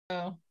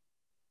So,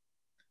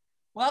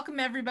 welcome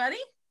everybody.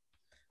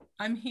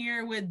 I'm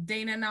here with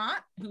Dana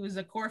Knott, who is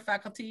a core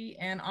faculty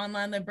and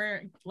online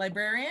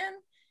librarian,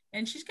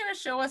 and she's going to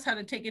show us how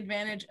to take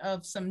advantage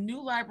of some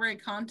new library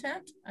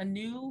content, a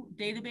new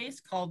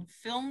database called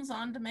Films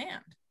on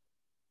Demand.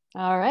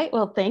 All right,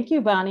 well, thank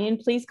you, Bonnie, and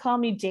please call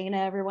me Dana,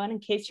 everyone, in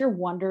case you're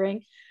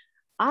wondering.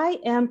 I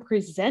am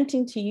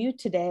presenting to you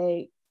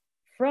today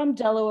from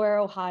Delaware,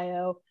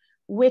 Ohio,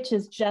 which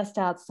is just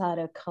outside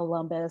of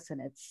Columbus,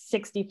 and it's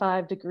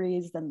 65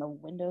 degrees, and the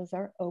windows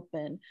are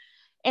open.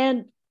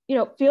 And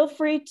feel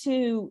free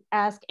to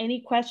ask any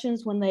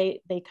questions when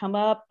they come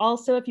up.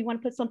 Also, if you want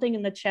to put something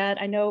in the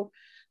chat, I know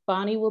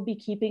Bonnie will be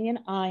keeping an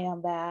eye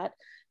on that.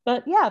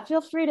 But yeah,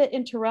 feel free to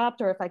interrupt,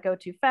 or if I go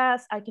too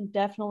fast, I can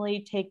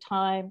definitely take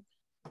time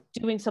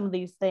doing some of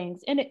these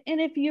things. And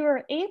if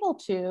you're able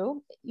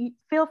to,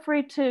 feel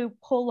free to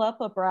pull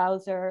up a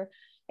browser.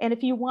 And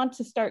if you want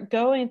to start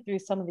going through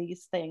some of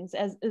these things,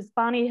 as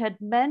Bonnie had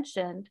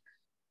mentioned,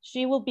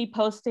 she will be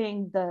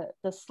posting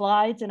the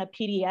slides in a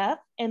PDF,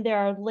 and there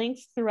are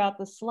links throughout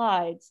the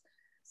slides.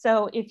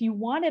 So if you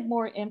wanted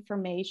more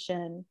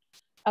information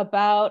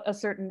about a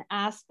certain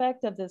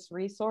aspect of this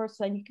resource,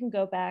 then you can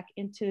go back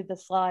into the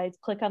slides,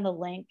 click on the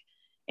link,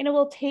 and it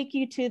will take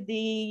you to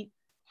the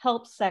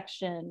help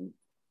section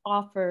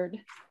offered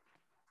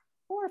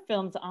for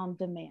Films on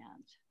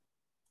Demand.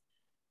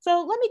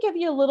 So let me give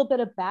you a little bit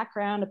of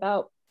background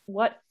about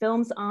what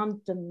Films on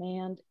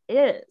Demand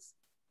is.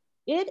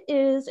 It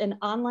is an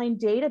online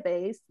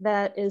database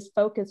that is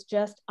focused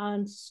just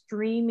on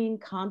streaming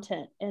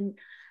content. And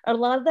a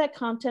lot of that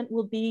content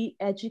will be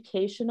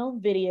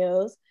educational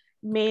videos,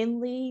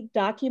 mainly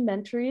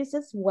documentaries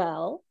as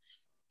well.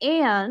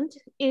 And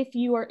if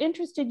you are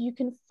interested, you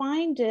can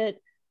find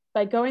it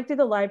by going through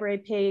the library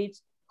page,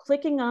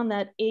 clicking on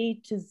that A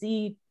to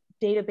Z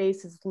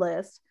databases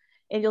list,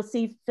 and you'll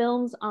see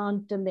Films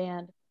on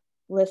Demand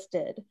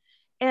listed.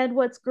 And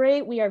what's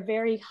great, we are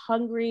very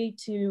hungry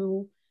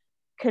to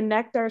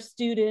connect our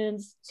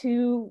students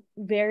to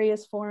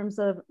various forms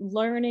of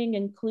learning,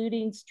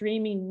 including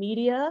streaming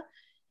media.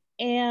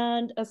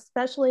 And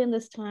especially in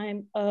this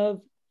time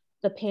of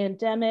the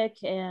pandemic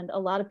and a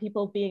lot of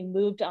people being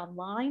moved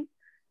online,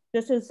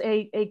 this is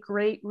a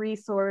great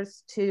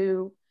resource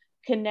to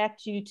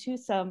connect you to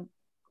some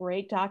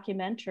great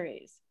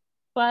documentaries.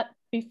 But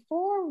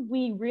before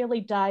we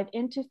really dive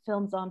into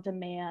Films on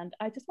Demand,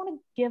 I just want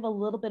to give a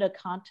little bit of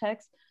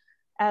context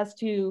as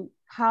to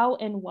how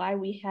and why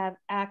we have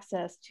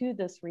access to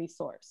this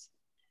resource.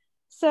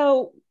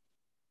 So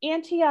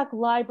Antioch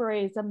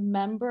Library is a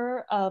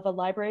member of a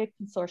library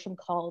consortium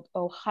called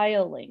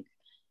OhioLink.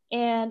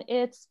 And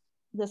it's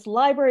this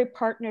library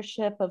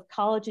partnership of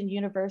college and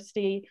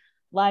university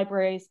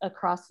libraries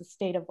across the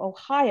state of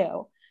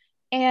Ohio.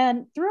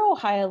 And through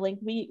OhioLink,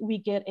 we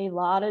get a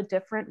lot of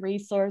different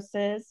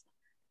resources.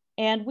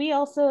 And we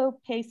also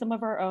pay some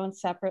of our own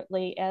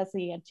separately as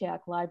the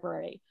Antioch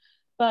Library.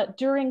 But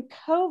during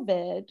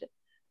COVID,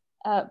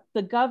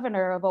 the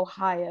governor of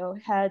Ohio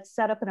had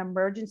set up an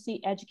emergency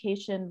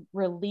education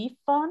relief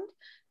fund,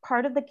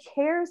 part of the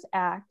CARES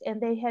Act, and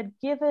they had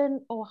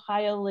given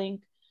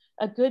OhioLink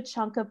a good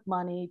chunk of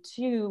money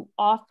to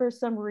offer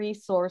some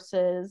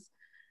resources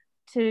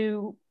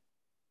to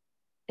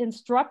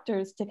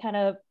instructors to kind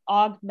of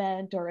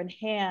augment or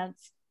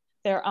enhance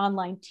their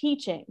online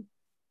teaching.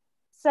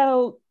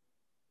 So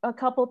a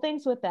couple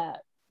things with that.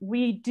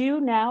 We do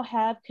now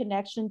have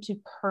connection to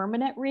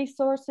permanent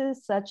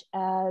resources such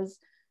as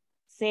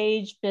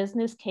Sage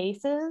business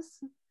cases,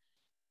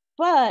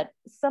 but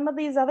some of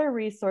these other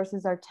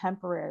resources are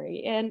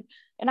temporary. And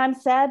I'm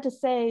sad to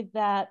say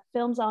that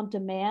Films on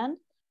Demand,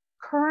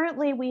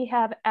 currently we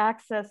have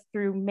access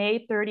through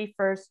May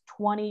 31st,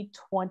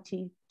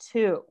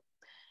 2022.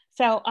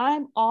 So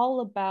I'm all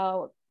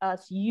about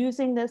us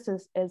using this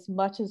as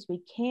much as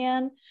we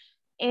can.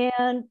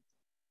 And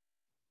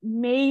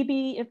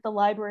maybe if the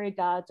library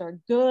gods are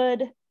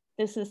good,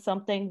 this is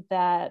something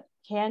that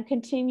can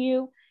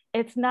continue.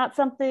 It's not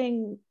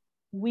something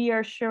we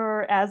are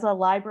sure as a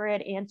library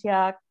at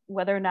Antioch,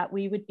 whether or not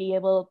we would be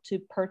able to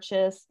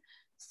purchase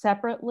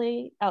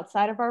separately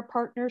outside of our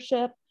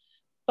partnership.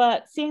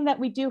 But seeing that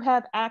we do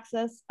have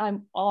access,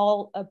 I'm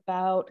all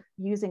about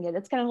using it.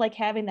 It's kind of like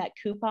having that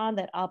coupon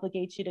that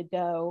obligates you to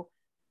go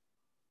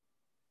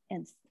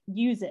and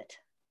use it.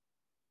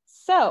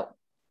 So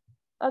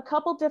a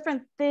couple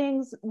different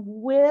things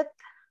with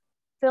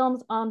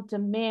Films on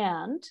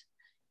Demand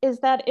is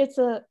that it's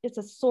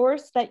a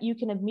source that you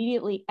can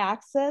immediately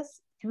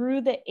access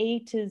through the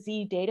A to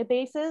Z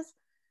databases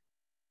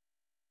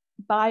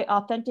by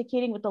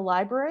authenticating with the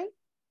library,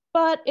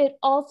 but it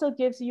also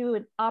gives you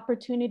an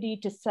opportunity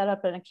to set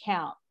up an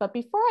account. But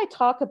before I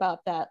talk about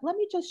that, let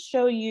me just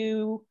show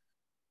you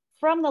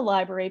from the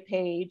library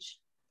page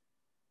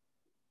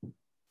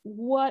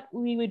what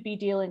we would be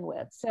dealing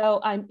with.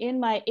 So I'm in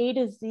my A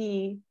to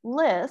Z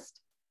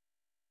list,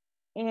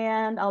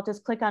 and I'll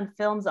just click on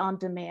Films on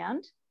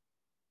Demand.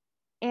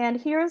 And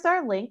here's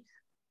our link.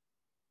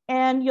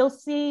 And you'll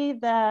see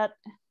that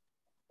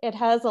it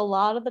has a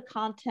lot of the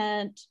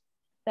content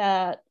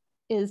that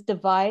is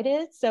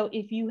divided. So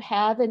if you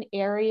have an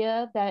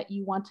area that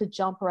you want to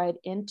jump right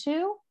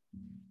into,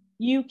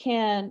 you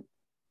can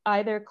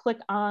either click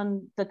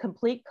on the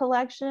complete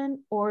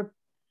collection or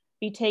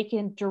be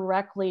taken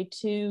directly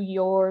to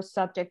your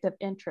subject of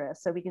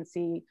interest. So we can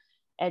see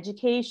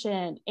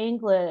education,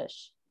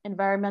 English,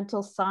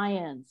 environmental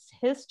science,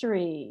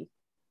 history,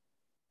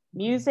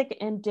 music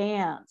and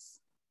dance,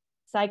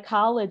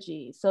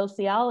 psychology,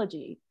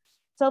 sociology.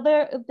 So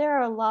there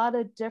are a lot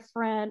of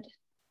different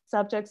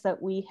subjects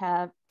that we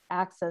have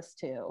access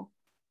to.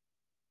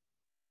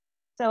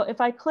 So if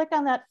I click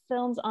on that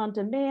films on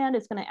demand,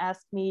 it's going to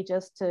ask me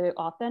just to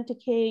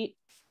authenticate.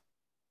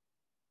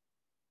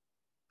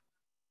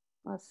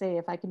 Let's see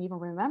if I can even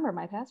remember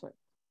my password.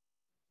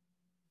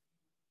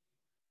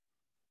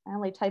 I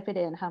only type it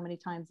in how many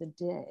times a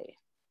day.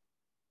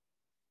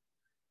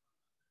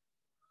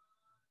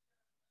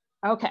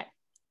 Okay.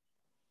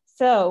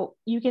 So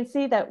you can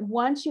see that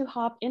once you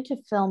hop into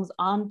films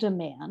on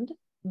demand,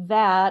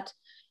 that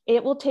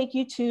it will take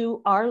you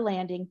to our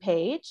landing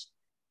page.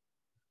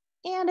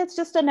 And it's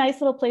just a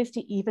nice little place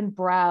to even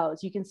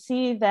browse. You can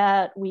see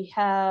that we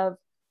have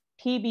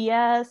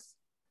PBS,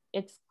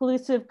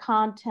 exclusive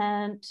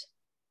content.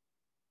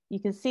 You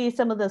can see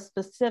some of the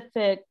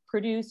specific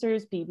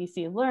producers,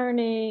 BBC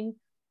Learning,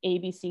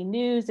 ABC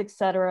News,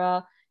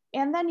 etc.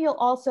 And then you'll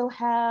also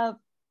have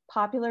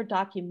popular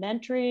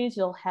documentaries.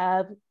 You'll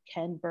have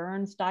Ken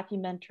Burns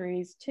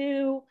documentaries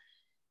too.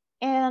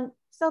 And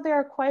so there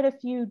are quite a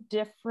few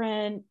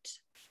different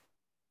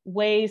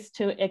ways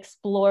to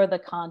explore the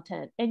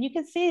content. And you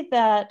can see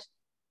that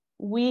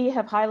we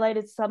have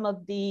highlighted some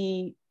of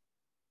the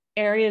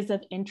areas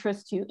of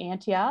interest to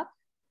Antioch.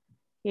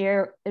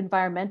 Here,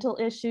 environmental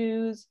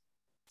issues,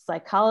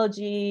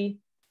 psychology,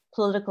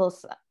 political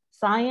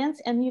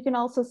science, and you can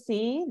also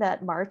see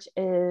that March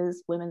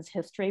is Women's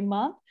History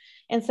Month.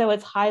 And so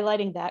it's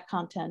highlighting that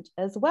content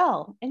as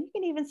well. And you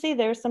can even see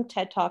there's some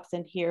TED Talks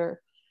in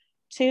here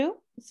too.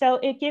 So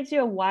it gives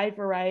you a wide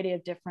variety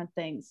of different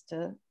things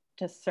to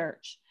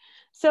search.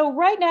 So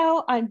right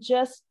now I'm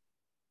just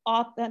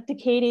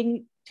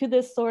authenticating to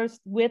this source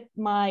with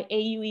my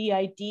AUE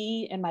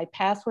ID and my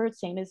password,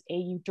 same as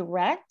AU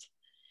Direct.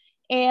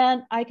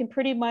 And I can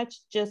pretty much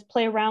just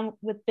play around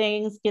with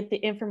things, get the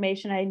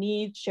information I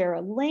need, share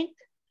a link.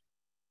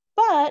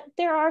 But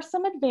there are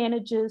some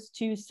advantages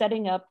to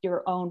setting up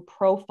your own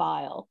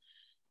profile.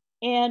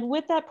 And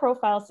with that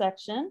profile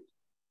section,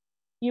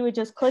 you would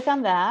just click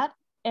on that,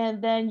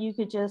 and then you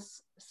could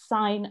just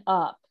sign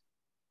up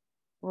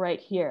right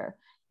here.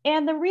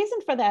 And the reason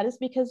for that is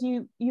because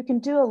you can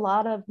do a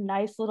lot of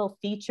nice little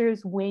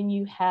features when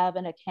you have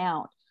an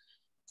account.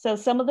 So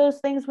some of those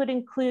things would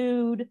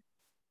include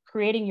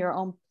creating your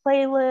own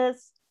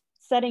playlist,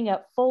 setting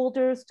up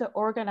folders to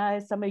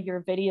organize some of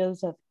your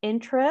videos of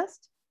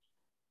interest,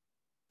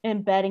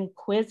 embedding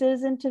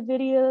quizzes into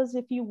videos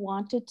if you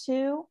wanted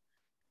to,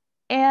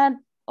 and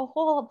a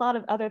whole lot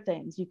of other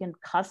things. You can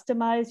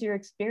customize your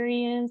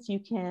experience. You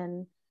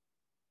can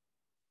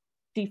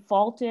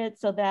default it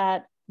so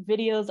that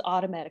videos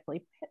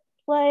automatically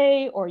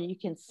play, or you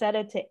can set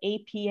it to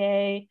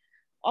APA,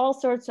 all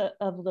sorts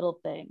of little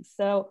things.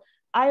 So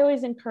I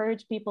always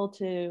encourage people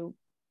to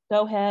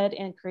go ahead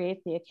and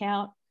create the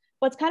account.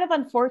 What's kind of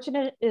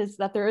unfortunate is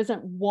that there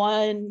isn't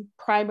one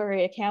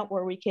primary account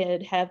where we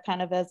could have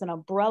kind of as an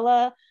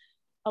umbrella.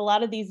 A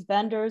lot of these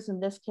vendors, in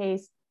this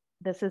case,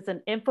 this is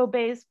an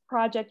info-based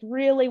project,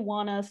 really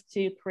want us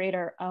to create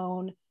our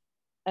own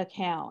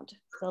account.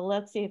 So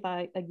let's see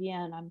if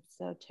again, I'm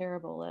so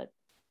terrible at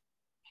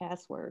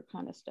password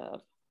kind of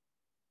stuff.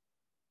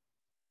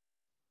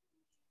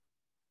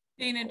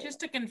 Dana, just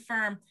to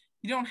confirm,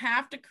 you don't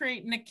have to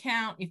create an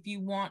account if you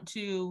want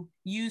to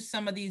use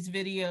some of these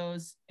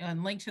videos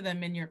and link to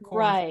them in your course.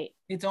 Right.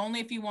 It's only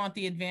if you want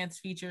the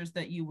advanced features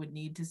that you would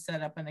need to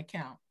set up an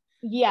account.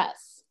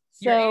 Yes.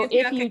 Your So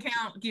Antioch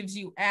account gives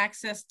you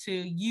access to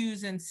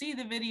use and see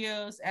the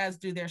videos, as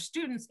do their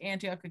students'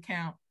 Antioch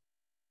account.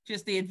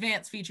 Just the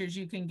advanced features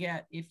you can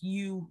get if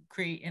you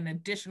create an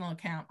additional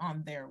account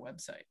on their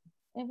website.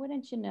 And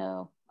wouldn't you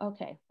know?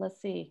 Okay,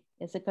 let's see.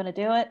 Is it going to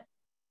do it?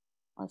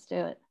 Let's do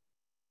it.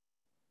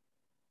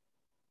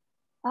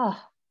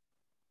 Ah.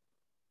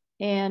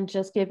 And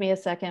just give me a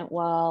second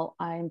while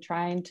I'm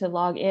trying to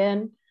log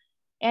in.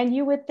 And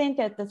you would think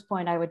at this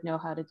point I would know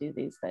how to do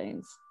these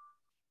things.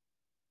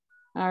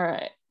 All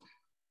right.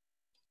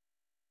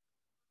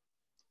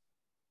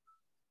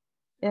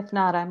 If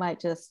not, I might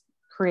just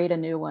create a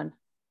new one.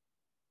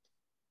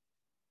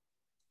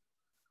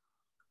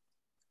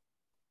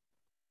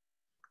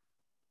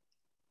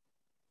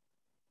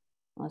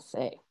 Let's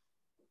see.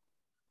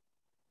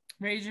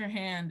 Raise your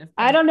hand.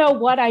 I don't know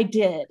what I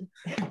did.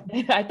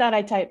 I thought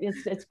I typed,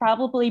 it's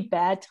probably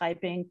bad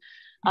typing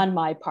on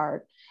my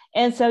part.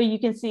 And so you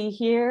can see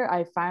here,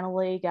 I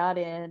finally got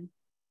in.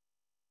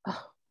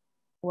 Oh,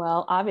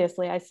 well,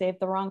 obviously I saved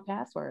the wrong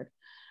password.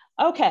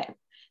 Okay,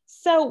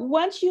 so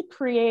once you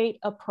create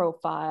a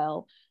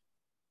profile,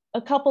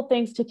 a couple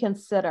things to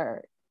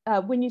consider.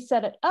 When you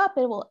set it up,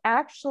 it will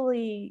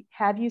actually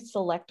have you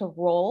select a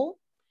role.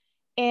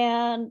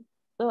 And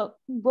the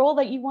role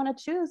that you want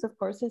to choose, of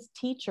course, is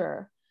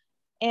teacher.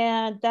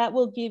 And that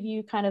will give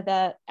you kind of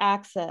that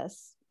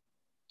access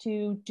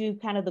to do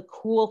kind of the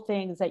cool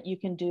things that you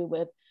can do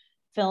with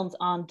films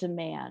on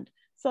demand.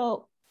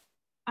 So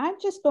I'm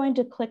just going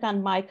to click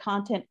on my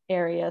content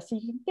area so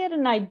you can get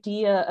an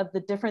idea of the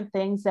different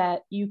things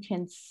that you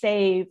can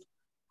save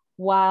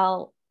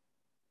while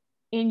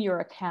in your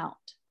account.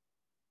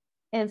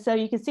 And so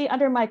you can see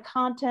under my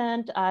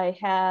content, I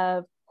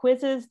have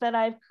quizzes that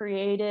I've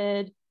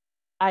created.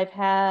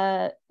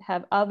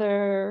 Have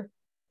other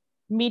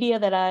media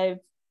that I've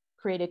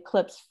created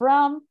clips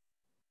from.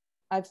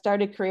 I've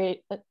started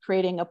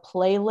creating a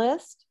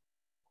playlist,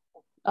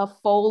 a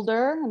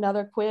folder,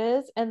 another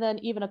quiz, and then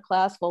even a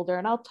class folder.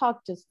 And I'll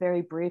talk just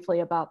very briefly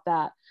about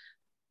that.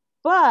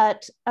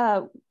 But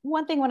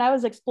one thing, when I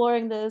was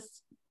exploring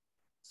this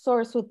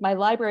source with my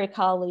library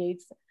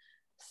colleagues,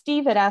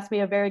 Steve had asked me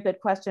a very good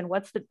question.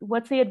 What's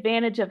the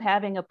advantage of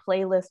having a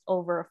playlist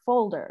over a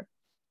folder?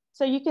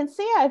 So you can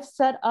see I've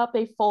set up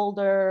a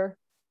folder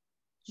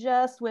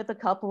just with a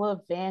couple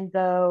of Van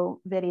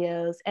Gogh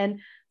videos. And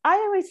I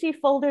always see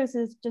folders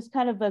as just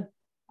kind of a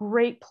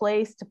great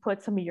place to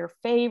put some of your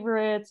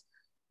favorites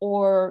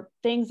or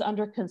things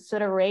under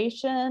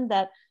consideration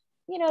that,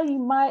 you know, you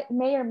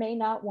may or may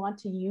not want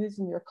to use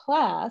in your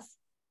class.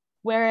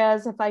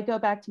 Whereas if I go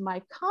back to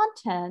my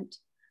content,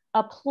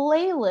 a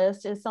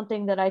playlist is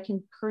something that I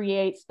can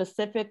create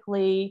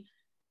specifically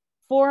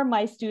for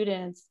my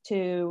students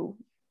to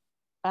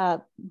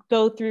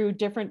go through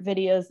different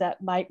videos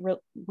that might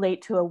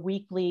relate to a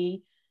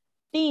weekly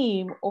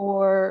theme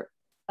or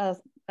a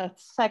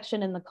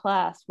section in the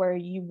class where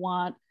you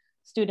want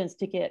students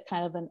to get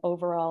kind of an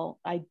overall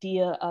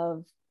idea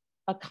of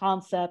a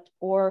concept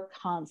or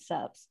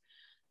concepts.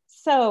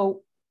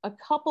 So a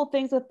couple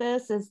things with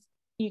this is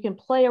you can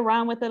play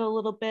around with it a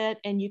little bit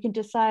and you can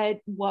decide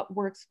what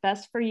works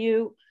best for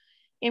you.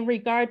 In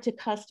regard to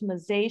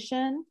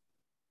customization,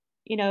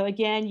 you know,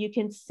 again, you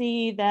can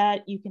see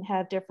that you can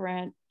have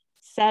different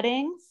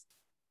settings.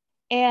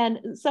 And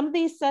some of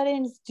these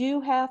settings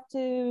do have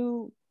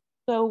to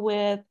go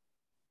with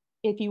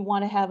if you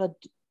want to have a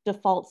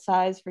default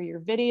size for your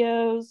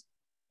videos.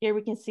 Here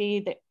we can see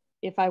that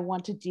if I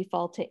want to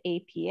default to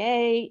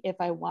APA, if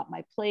I want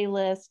my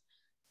playlist.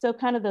 So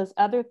kind of those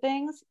other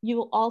things. You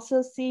will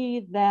also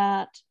see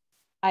that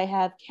I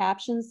have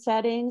caption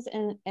settings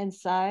and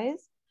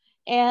size.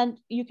 And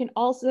you can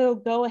also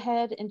go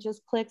ahead and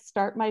just click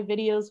start my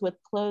videos with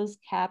closed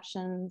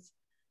captions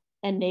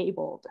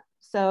enabled.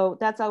 So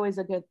that's always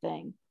a good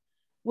thing.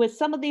 With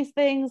some of these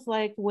things,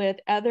 like with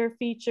other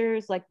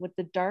features, like with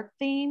the dark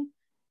theme,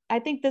 I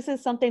think this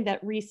is something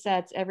that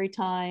resets every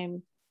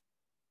time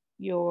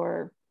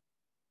you're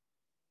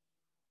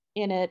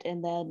in it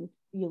and then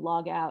you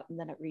log out and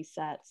then it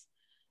resets.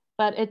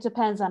 But it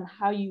depends on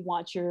how you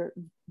want your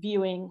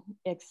viewing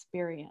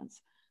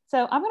experience.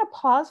 So I'm going to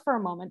pause for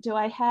a moment. Do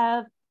I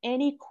have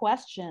any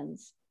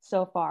questions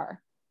so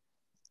far?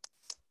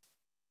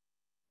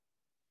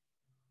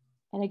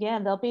 And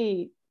again, there'll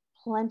be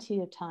plenty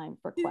of time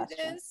for questions.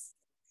 This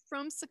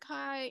from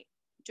Sakai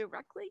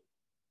directly?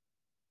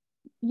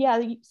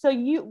 Yeah, so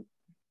you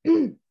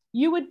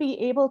you would be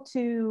able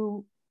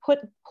to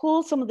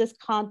pull some of this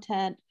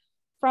content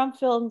from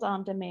Films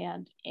on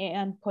Demand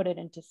and put it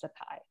into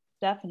Sakai,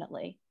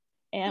 definitely.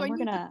 And we're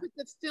gonna put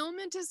the film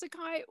into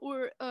Sakai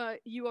or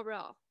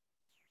URL.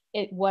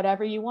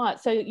 Whatever you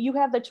want. So you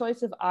have the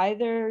choice of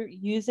either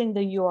using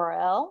the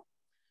URL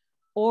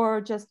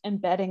or just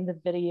embedding the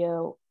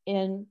video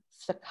in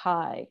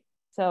Sakai.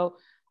 So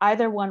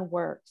either one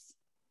works.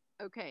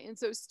 Okay, and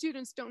so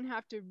students don't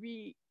have to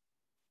re-enter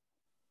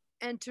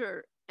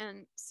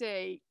and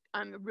say,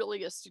 I'm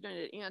really a student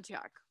at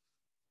Antioch.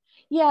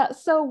 Yeah,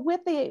 so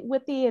with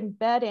the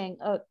embedding,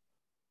 a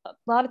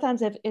lot of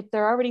times if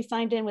they're already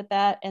signed in with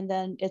that and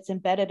then it's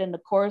embedded in the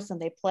course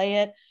and they play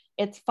it,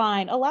 it's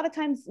fine. A lot of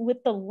times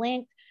with the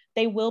link,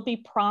 they will be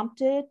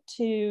prompted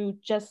to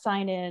just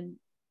sign in.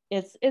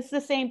 It's the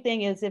same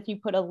thing as if you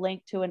put a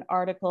link to an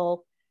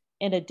article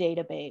in a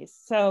database.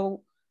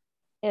 So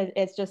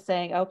it's just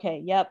saying,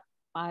 okay, yep,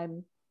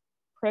 I'm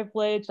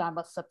privileged, I'm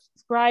a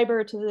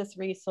subscriber to this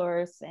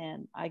resource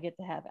and I get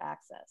to have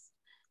access.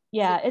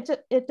 Yeah,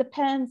 it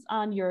depends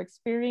on your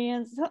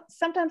experience.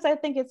 Sometimes I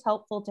think it's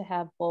helpful to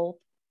have both,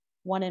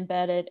 one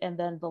embedded and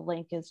then the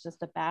link is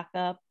just a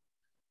backup,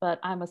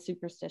 but I'm a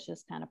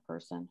superstitious kind of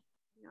person.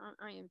 Yeah,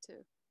 I am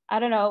too. I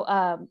don't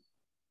know,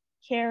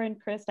 Karen,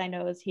 Chris, I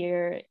know is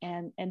here,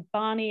 and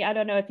Bonnie, I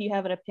don't know if you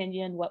have an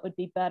opinion, what would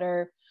be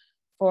better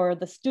for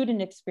the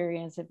student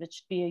experience, if it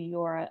should be a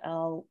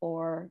URL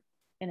or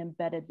an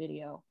embedded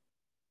video?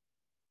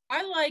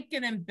 I like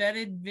an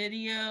embedded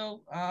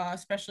video,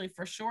 especially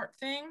for short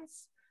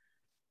things.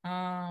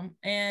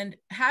 And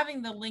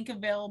having the link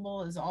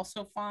available is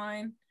also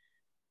fine.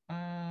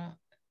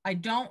 I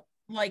don't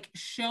like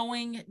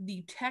showing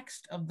the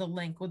text of the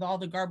link with all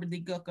the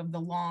gobbledygook of the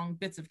long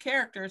bits of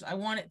characters. I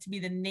want it to be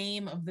the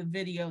name of the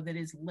video that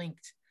is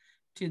linked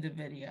to the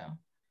video.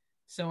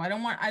 So I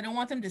don't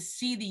want them to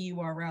see the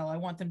URL. I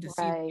want them to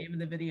see the name of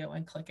the video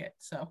and click it.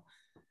 So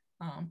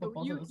but So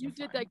both of those you are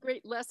did fine. that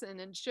great lesson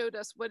and showed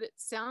us what it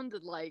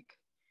sounded like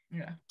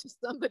Yeah. to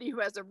somebody who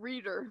has a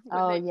reader when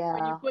Oh, when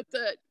yeah.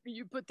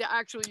 you put the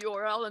actual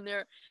URL in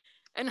there.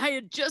 And I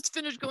had just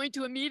finished going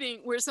to a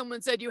meeting where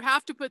someone said you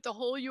have to put the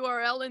whole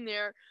URL in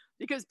there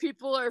because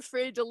people are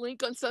afraid to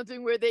link on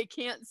something where they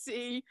can't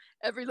see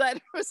every letter.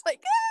 I was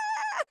like,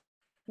 ah!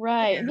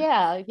 Right.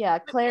 Yeah.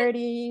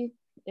 Clarity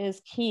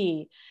is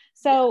key. Yeah.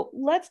 So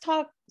let's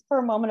talk for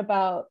a moment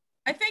about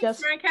I think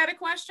just, Frank had a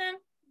question.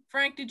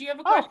 Frank, did you have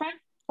a oh, question?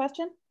 Frank,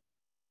 question?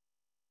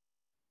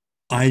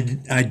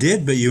 I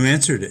did, but you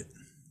answered it.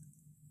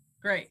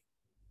 Great.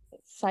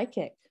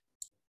 Psychic.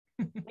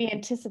 We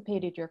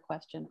anticipated your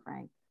question,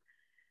 Frank.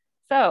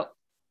 So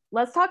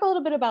let's talk a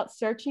little bit about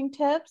searching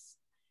tips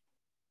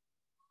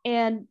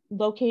and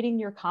locating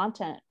your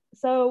content.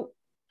 So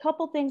a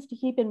couple things to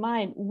keep in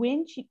mind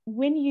when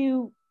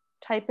you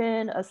type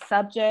in a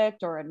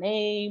subject or a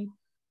name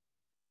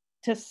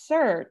to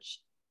search,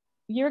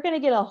 you're going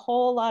to get a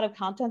whole lot of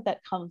content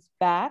that comes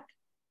back.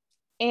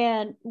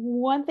 And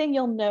one thing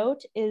you'll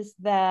note is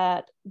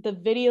that the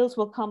videos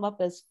will come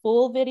up as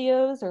full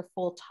videos or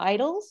full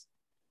titles,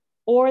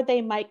 or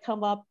they might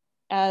come up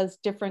as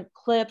different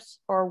clips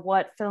or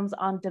what Films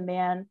on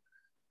Demand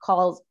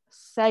calls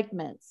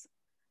segments.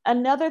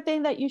 Another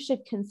thing that you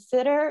should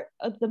consider,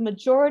 the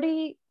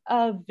majority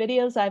of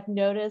videos I've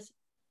noticed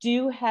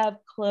do have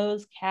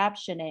closed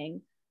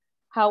captioning.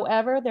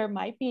 However, there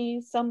might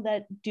be some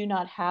that do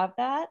not have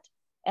that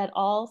at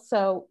all.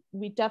 So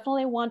we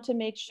definitely want to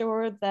make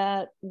sure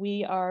that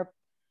we are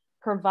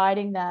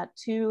providing that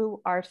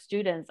to our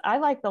students. I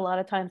like a lot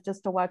of times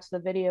just to watch the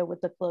video with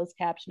the closed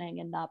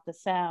captioning and not the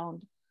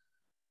sound,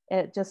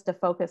 just to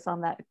focus on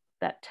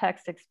that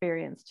text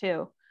experience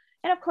too.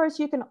 And of course,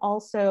 you can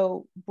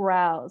also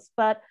browse,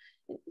 but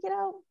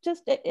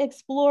just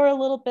explore a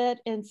little bit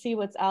and see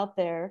what's out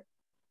there.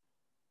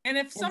 And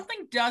if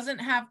something doesn't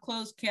have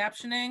closed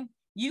captioning,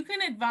 you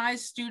can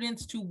advise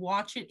students to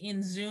watch it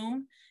in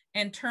Zoom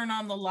and turn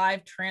on the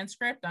live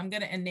transcript. I'm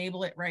going to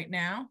enable it right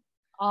now.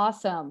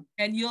 Awesome.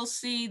 And you'll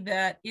see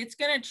that it's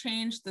going to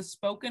change the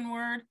spoken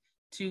word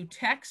to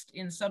text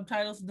in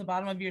subtitles at the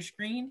bottom of your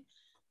screen,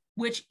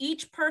 which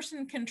each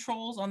person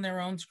controls on their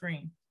own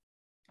screen.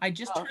 I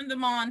just turned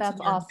them on, so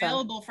they're awesome.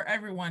 available for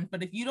everyone.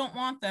 But if you don't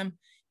want them,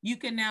 you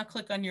can now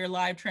click on your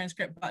live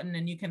transcript button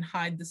and you can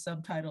hide the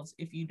subtitles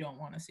if you don't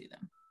want to see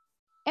them.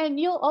 And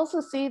you'll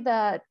also see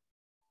that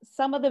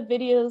some of the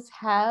videos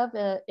have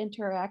an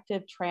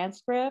interactive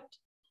transcript,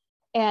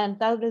 and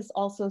that is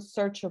also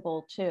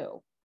searchable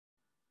too.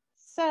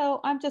 So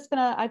I've just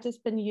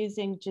been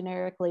using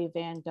generically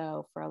Van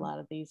Gogh for a lot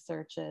of these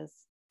searches.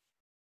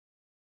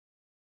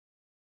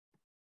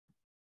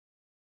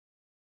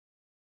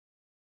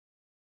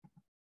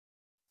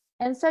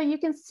 And so you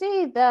can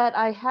see that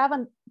I have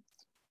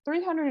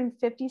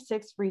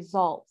 356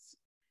 results.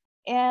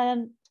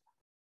 And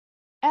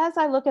as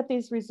I look at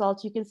these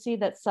results, you can see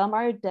that some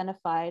are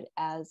identified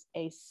as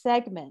a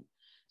segment.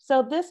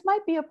 So this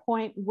might be a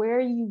point where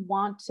you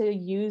want to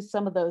use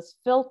some of those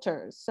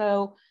filters.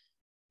 So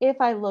if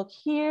I look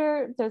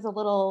here, there's a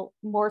little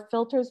more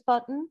filters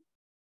button.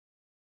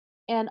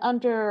 And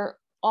under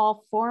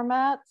all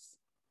formats,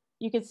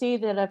 you can see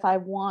that if I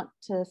want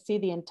to see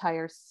the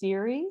entire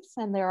series,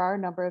 and there are a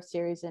number of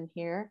series in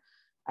here,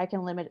 I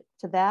can limit it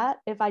to that.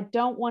 If I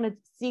don't want to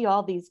see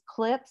all these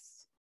clips,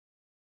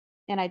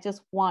 and I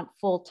just want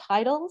full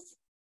titles,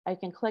 I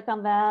can click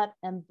on that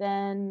and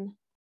then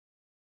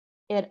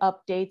it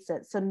updates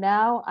it. So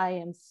now I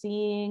am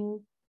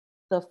seeing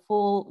the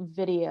full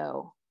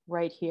video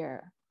right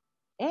here.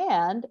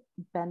 And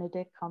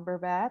Benedict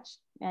Cumberbatch,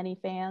 any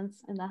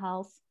fans in the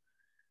house?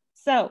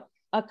 So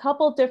a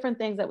couple different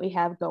things that we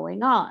have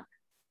going on.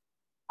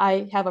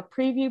 I have a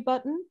preview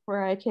button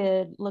where I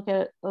could look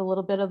at a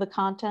little bit of the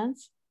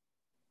contents.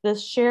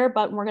 This share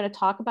button we're going to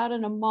talk about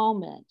in a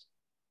moment.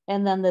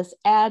 And then this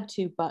add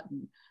to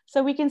button.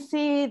 So we can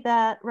see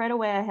that right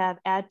away I have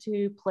add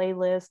to,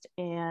 playlist,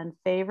 and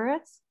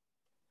favorites.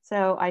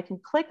 So I can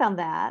click on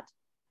that.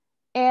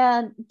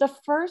 And the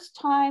first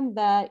time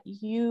that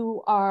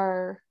you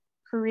are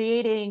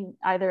creating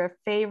either a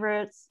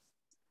favorites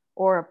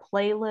or a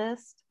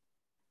playlist,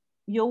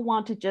 you'll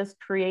want to just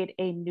create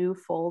a new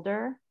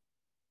folder.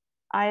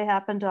 I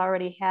happen to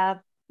already have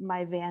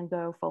my Van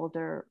Gogh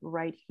folder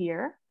right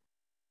here.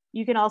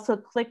 You can also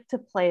click to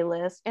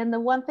playlist. And the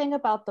one thing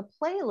about the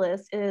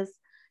playlist is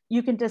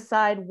you can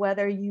decide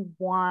whether you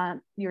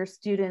want your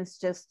students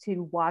just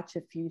to watch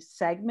a few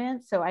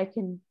segments. So I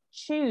can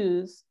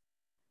choose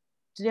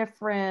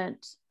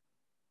different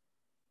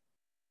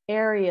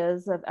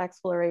areas of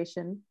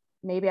exploration.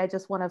 Maybe I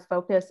just want to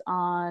focus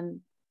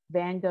on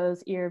Van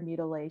Gogh's ear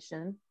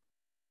mutilation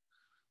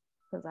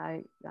because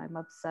I'm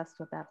obsessed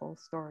with that whole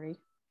story,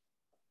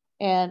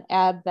 and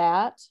add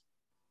that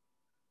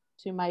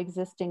to my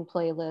existing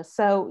playlist.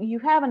 So you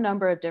have a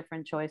number of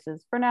different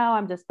choices. For now,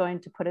 I'm just going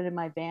to put it in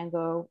my Van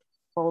Gogh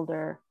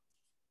folder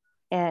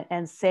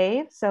and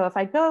save. So if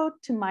I go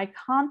to my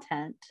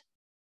content,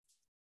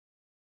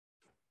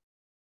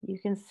 you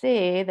can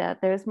see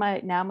that there's my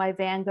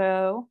Van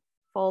Gogh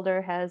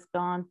folder has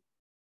gone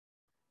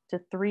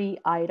to 3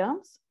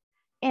 items.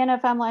 And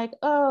if I'm like,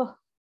 oh,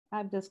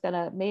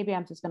 maybe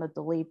I'm just gonna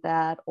delete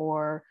that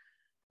or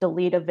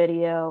delete a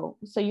video.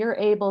 So you're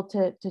able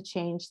to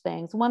change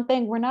things. One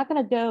thing, we're not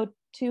gonna go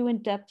too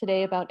in depth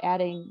today about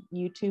adding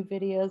YouTube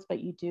videos, but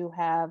you do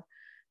have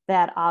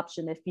that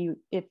option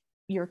if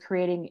you're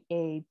creating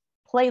a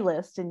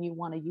playlist and you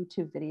want a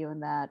YouTube video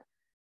in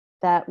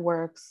that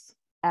works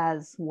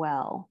as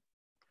well.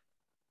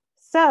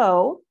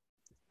 So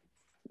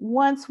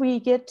once we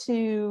get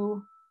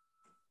to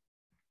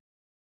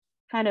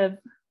kind of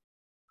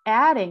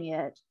adding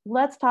it,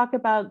 let's talk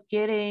about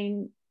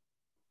getting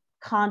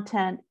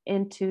content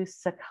into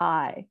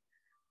Sakai.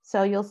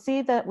 So you'll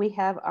see that we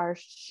have our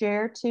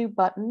share to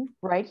button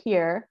right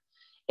here.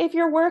 If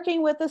you're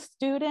working with a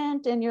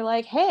student and you're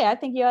like, hey, I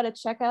think you ought to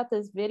check out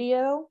this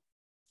video,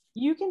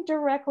 you can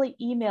directly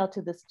email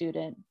to the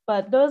student.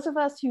 But those of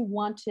us who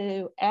want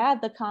to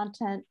add the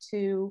content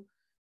to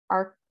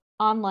our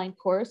online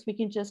course, we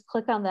can just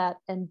click on that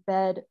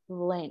embed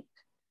link.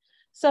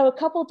 So a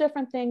couple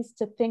different things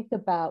to think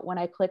about when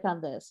I click on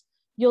this.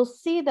 You'll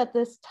see that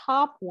this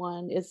top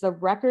one is the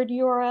record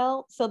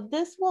URL. So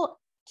this will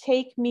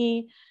take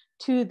me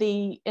to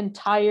the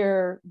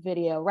entire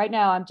video. Right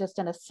now, I'm just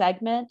in a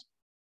segment.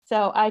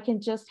 So I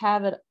can just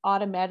have it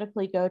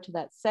automatically go to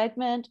that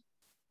segment,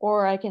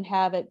 or I can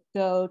have it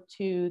go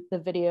to the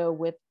video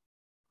with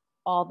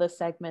all the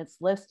segments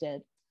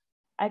listed.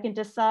 I can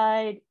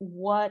decide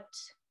what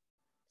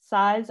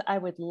size I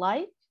would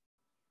like.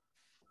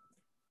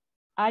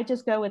 I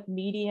just go with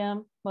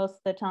medium most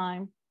of the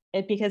time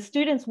because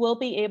students will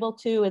be able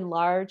to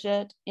enlarge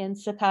it in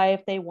Sakai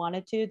if they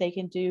wanted to. They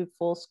can do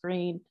full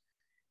screen.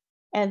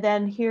 And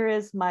then here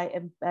is my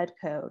embed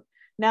code.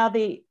 Now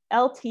the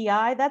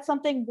LTI, that's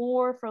something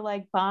more for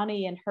like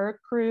Bonnie and her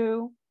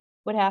crew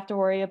would have to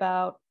worry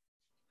about,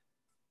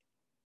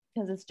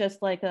 because it's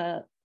just like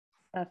a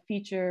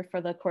feature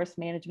for the course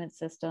management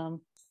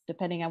system,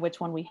 depending on which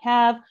one we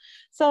have.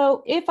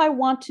 So if I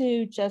want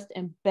to just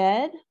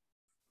embed,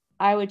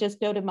 I would just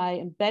go to my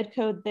embed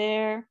code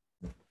there,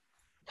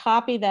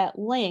 copy that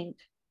link,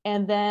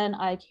 and then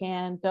I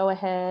can go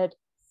ahead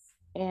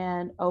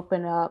and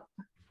open up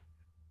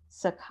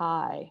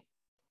Sakai.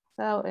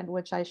 So, and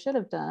which I should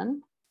have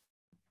done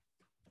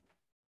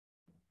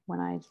when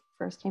I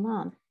first came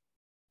on.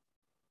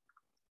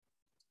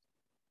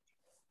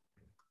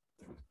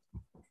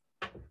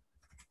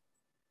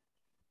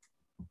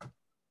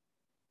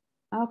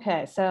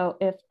 Okay, so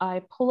if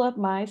I pull up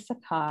my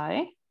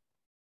Sakai,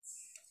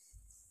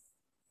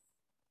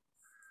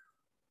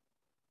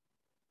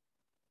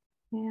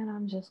 and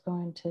I'm just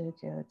going to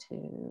go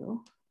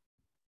to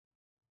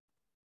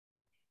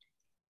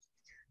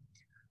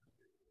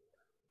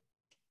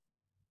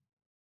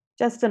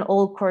just an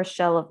old course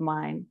shell of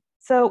mine.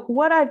 So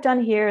what I've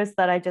done here is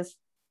that I just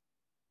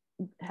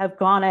have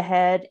gone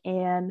ahead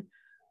and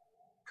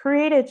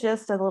created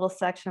just a little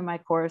section of my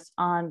course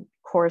on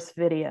course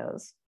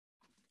videos.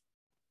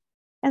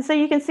 And so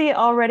you can see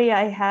already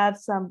I have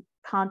some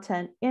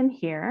content in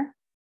here.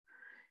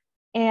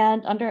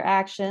 And under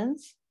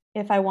actions,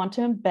 if I want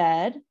to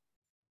embed,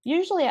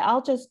 usually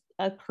I'll just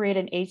create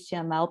an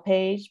HTML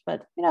page,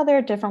 but there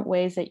are different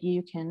ways that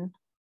you can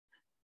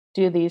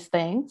do these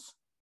things.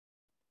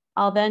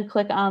 I'll then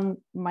click on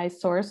my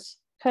source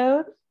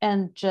code,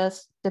 and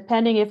just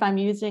depending if I'm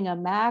using a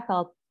Mac,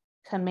 I'll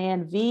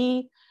Command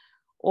V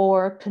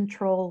or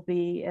Control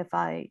V if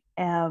I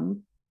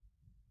am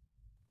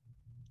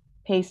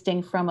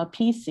pasting from a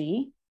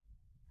PC.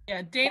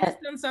 Yeah, Dana's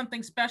done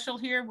something special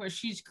here where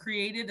she's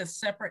created a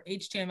separate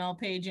HTML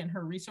page in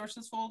her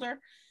resources folder,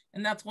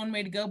 and that's one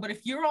way to go. But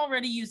if you're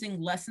already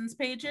using lessons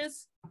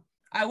pages,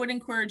 I would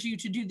encourage you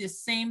to do the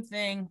same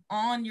thing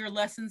on your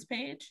lessons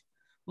page,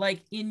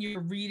 like in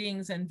your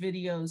readings and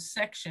videos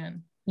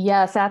section.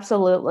 Yes,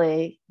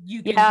 absolutely.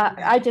 Yeah,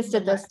 I just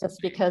did this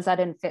just because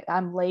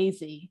I'm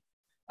lazy.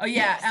 Oh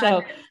yeah.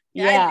 So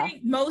yeah, I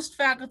think most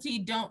faculty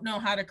don't know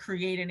how to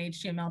create an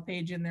HTML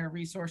page in their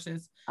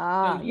resources.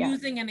 So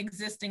using an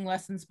existing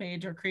lessons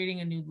page or creating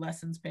a new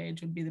lessons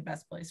page would be the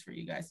best place for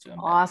you guys to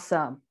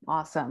embed.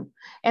 Awesome.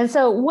 And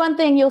so one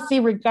thing you'll see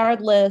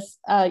regardless,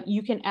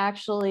 you can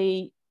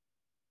actually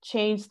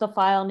change the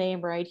file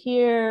name right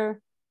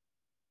here.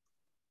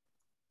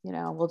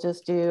 We'll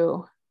just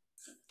do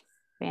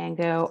Van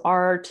Gogh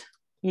art.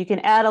 You can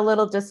add a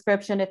little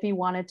description if you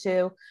wanted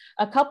to.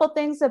 A couple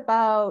things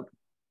about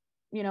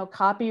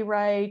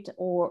copyright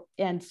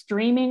and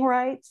streaming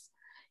rights.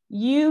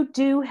 You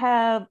do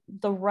have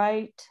the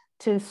right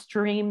to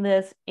stream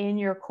this in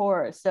your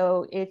course.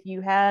 So if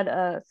you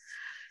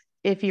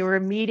were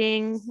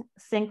meeting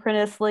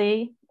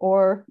synchronously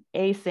or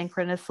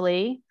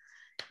asynchronously,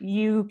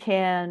 you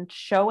can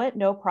show it,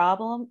 no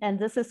problem. And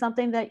this is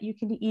something that you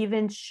can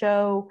even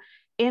show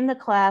in the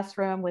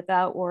classroom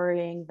without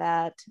worrying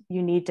that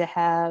you need to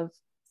have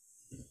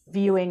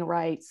viewing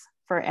rights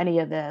for any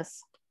of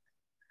this.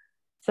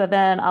 So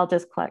then I'll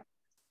just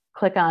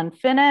click on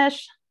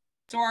finish.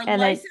 So our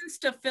license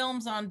to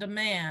Films on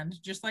Demand,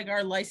 just like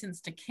our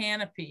license to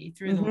Canopy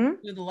through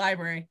the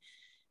library,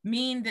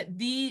 mean that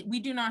we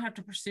do not have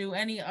to pursue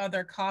any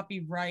other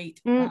copyright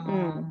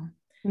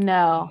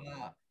no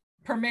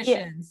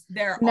permissions. Yeah,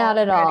 they're not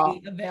at all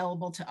already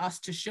available to us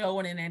to show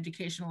in an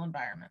educational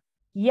environment.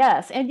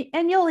 Yes, and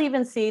you'll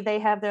even see they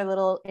have their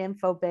little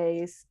info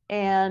base,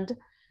 and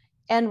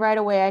right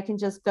away I can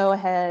just go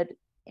ahead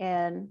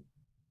and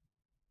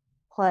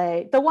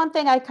play. The one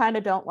thing I kind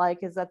of don't like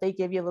is that they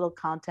give you little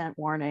content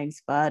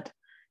warnings, but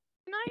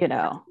you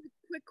know,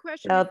 quick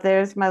question. so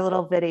there's my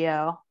little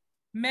video.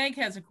 Meg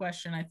has a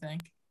question, I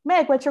think.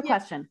 Meg, what's your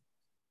question?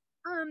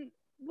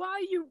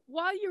 While you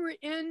were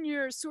in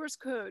your source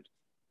code,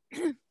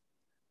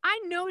 I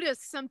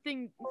noticed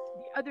something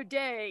the other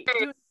day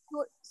doing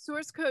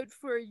source code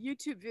for a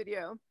YouTube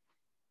video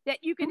that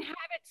you can have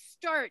it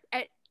start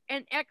at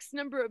an X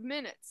number of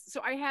minutes.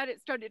 So I had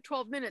it start at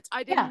 12 minutes.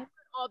 I didn't want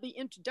all the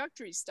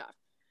introductory stuff.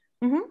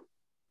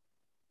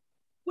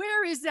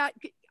 Where is that?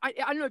 I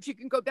don't know if you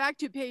can go back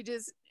 2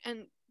 pages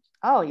and.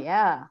 Oh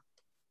yeah.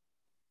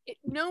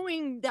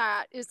 Knowing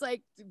that is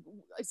like,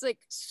 it's like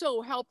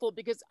so helpful,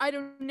 because I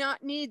do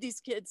not need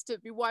these kids to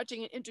be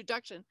watching an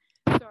introduction.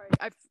 Sorry,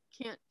 I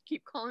can't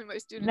keep calling my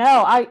students.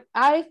 No,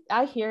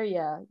 I hear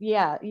you.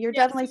 Yeah, you're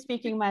definitely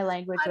speaking my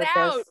language with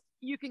this.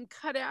 You can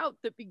cut out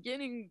the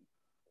beginning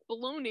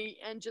baloney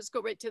and just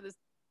go right to the story.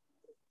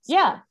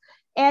 Yeah,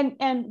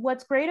 and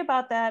what's great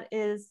about that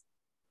is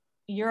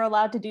you're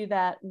allowed to do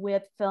that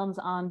with films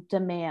on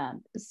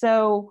demand.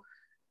 So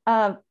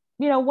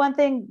you know, one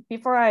thing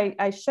before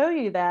I show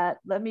you that,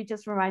 let me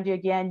just remind you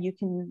again, you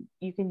can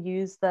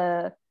use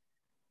the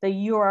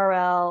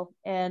URL,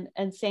 and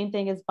same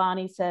thing as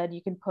Bonnie said,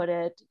 you can put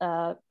it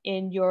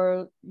in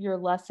your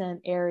lesson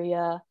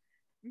area.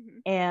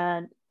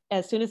 And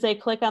as soon as they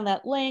click on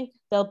that link,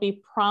 they'll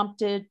be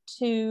prompted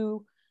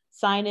to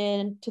sign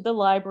in to the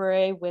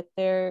library with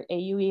their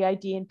AUE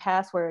ID and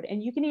password.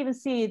 And you can even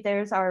see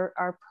there's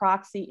our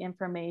proxy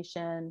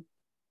information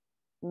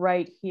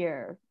right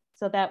here.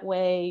 So that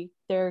way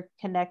they're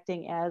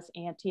connecting as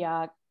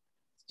Antioch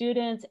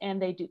students,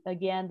 and they do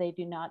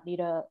not need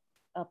a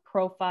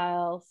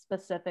profile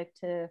specific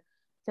to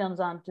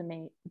films on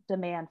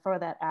demand for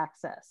that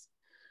access.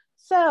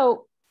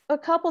 So a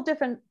couple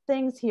different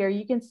things here.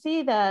 You can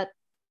see that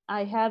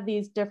I have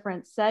these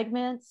different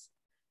segments,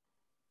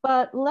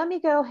 but let me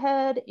go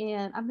ahead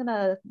and I'm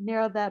gonna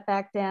narrow that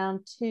back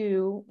down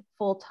to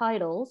full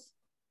titles.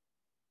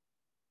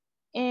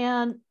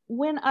 And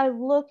when I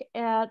look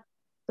at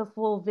the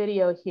full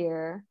video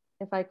here,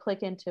 if I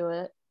click into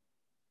it,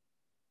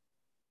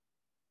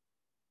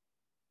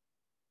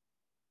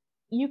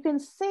 you can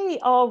see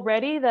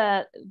already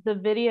that the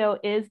video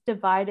is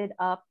divided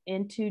up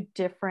into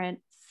different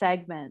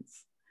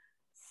segments.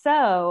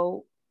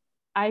 So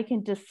I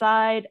can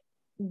decide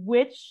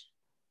which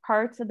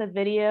parts of the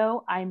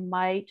video I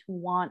might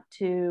want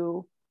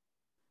to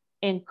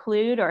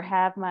include or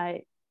have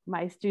my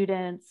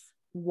students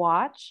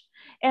watch.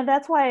 And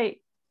that's why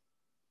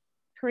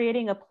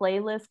creating a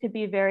playlist could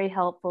be very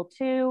helpful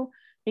too,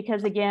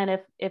 because again,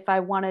 if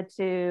I wanted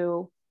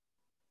to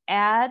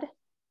add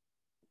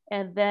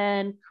and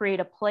then create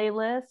a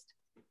playlist,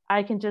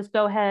 I can just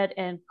go ahead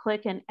and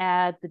click and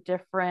add the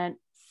different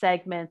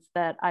segments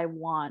that I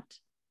want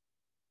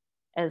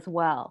as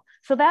well.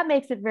 So that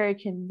makes it very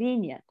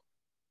convenient.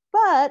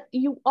 But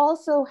you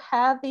also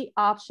have the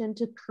option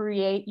to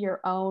create your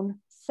own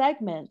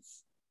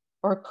segments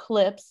or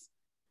clips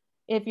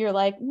if you're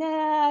like,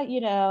 nah,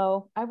 you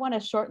know, I want to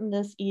shorten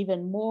this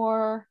even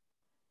more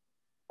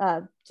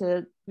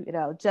to, you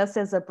know, just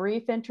as a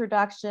brief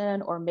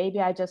introduction, or maybe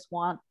I just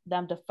want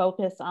them to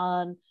focus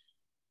on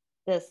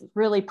this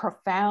really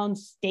profound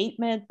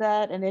statement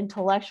that an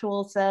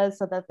intellectual says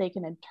so that they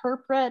can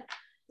interpret.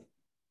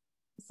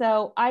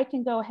 So I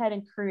can go ahead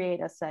and create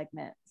a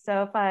segment.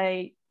 So if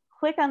I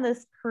click on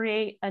this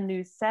create a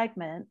new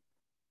segment,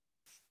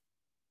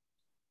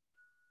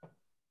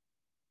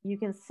 you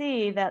can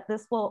see that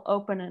this will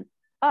open it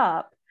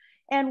up.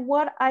 And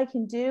what I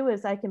can do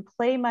is I can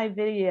play my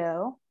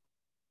video.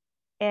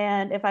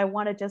 And if I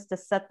wanted just to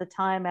set the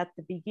time at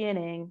the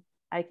beginning,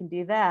 I can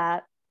do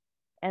that.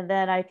 And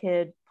then I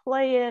could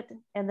play it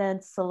and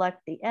then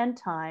select the end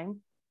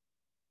time.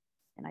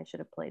 And I should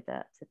have played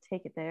that to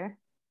take it there.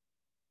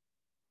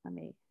 Let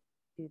me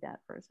do that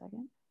for a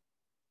second.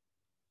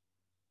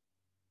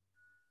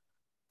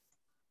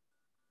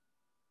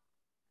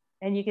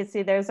 And you can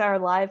see there's our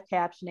live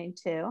captioning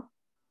too.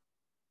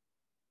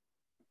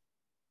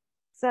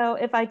 So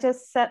if I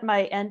just set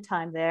my end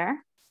time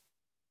there.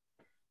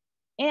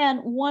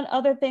 And one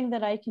other thing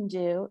that I can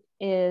do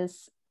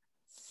is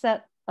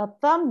set a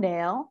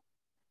thumbnail.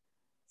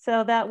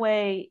 So that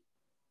way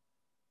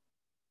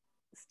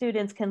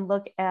students can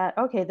look at,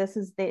 okay, this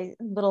is the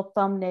little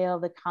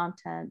thumbnail, the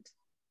content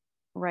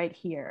right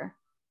here.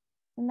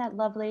 Isn't that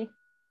lovely?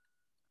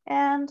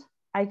 And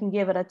I can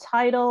give it a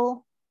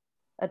title,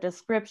 a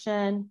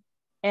description,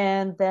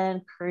 and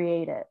then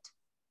create it.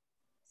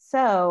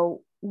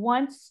 So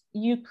once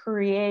you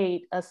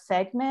create a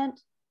segment,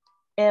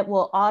 it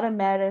will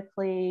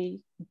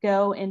automatically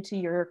go into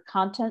your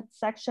content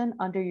section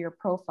under your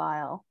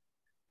profile.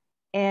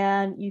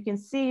 And you can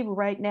see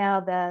right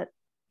now that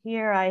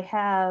here I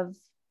have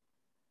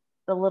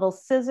the little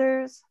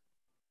scissors,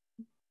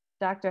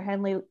 Dr.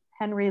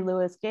 Henry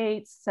Louis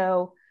Gates.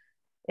 So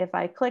if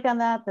I click on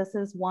that, this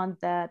is one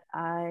that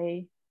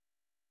I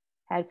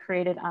had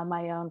created on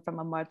my own from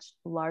a much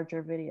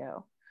larger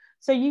video.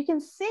 So you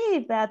can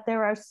see that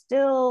there are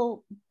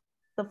still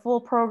the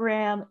full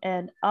program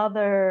and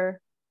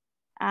other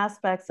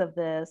aspects of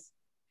this,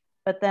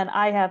 but then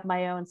I have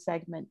my own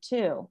segment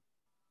too.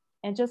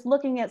 And just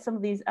looking at some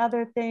of these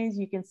other things,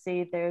 you can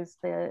see there's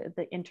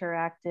the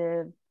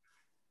interactive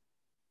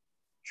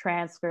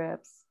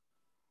transcripts.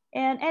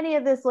 And any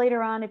of this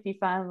later on, if you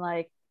find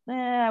like,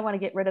 I want to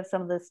get rid of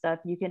some of this stuff,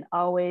 you can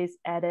always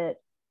edit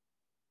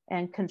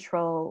and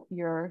control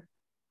your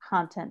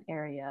content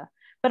area.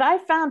 But I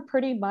found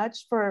pretty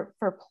much for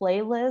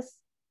playlists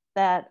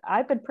that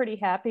I've been pretty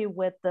happy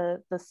with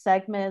the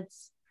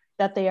segments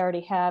that they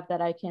already have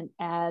that I can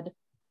add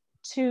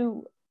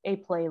to a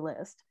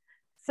playlist.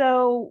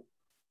 So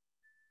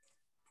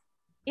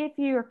if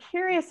you're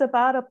curious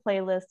about a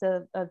playlist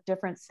of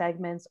different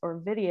segments or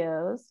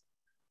videos,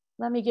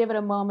 let me give it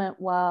a moment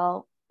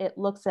while it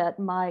looks at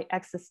my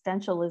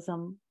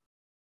existentialism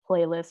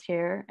playlist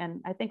here.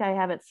 And I think I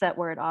have it set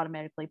where it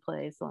automatically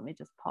plays. So let me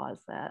just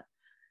pause that.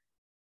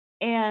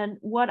 And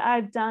what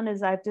I've done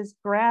is I've just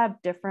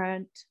grabbed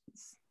different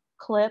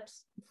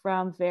clips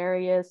from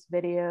various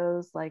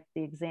videos like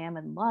the exam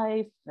in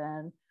life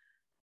and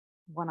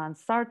one on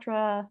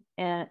Sartre,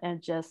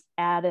 and just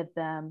added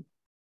them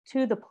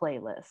to the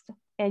playlist.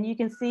 And you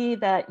can see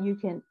that you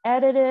can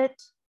edit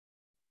it.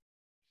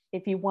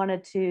 If you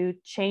wanted to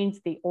change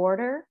the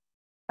order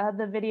of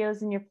the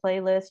videos in your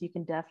playlist, you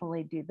can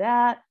definitely do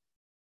that.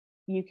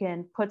 You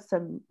can put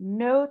some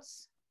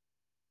notes.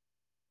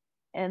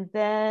 And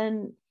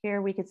then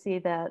here we can see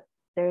that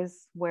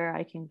there's where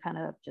I can kind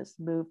of just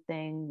move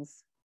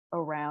things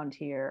around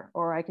here,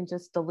 or I can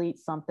just delete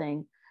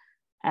something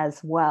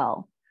as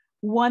well.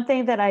 One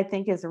thing that I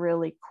think is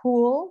really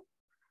cool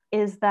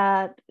is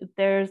that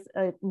there's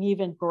an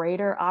even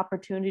greater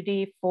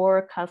opportunity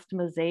for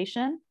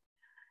customization.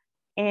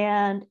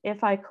 And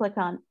if I click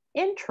on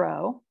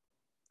intro,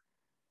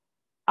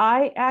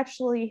 I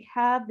actually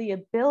have the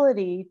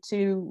ability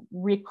to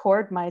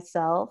record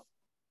myself,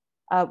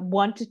 a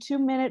 1 to 2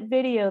 minute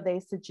video they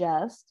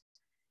suggest,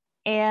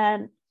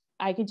 and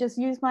I can just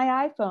use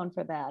my iPhone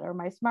for that, or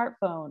my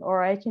smartphone,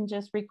 or I can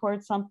just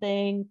record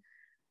something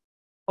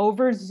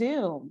over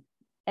Zoom.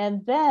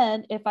 And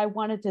then if I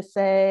wanted to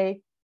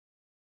say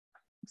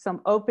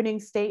some opening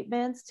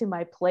statements to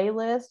my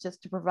playlist,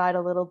 just to provide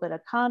a little bit of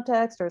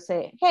context, or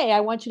say, hey, I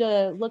want you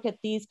to look at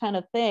these kind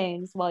of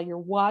things while you're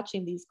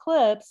watching these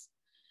clips,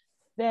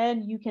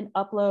 then you can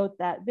upload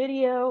that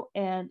video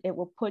and it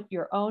will put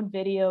your own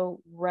video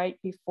right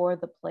before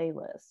the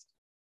playlist.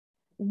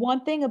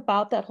 One thing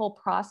about that whole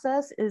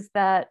process is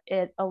that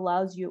it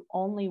allows you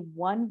only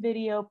one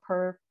video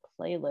per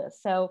playlist.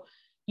 So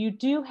you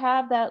do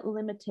have that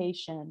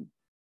limitation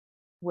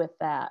with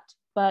that,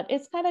 but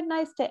it's kind of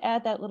nice to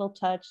add that little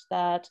touch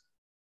that,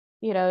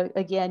 you know,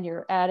 again,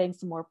 you're adding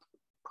some more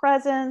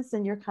presence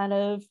and you're kind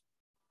of,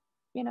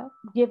 you know,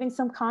 giving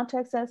some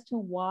context as to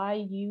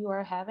why you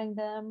are having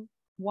them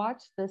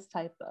watch this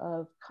type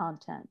of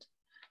content.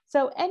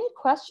 So any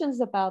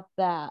questions about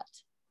that?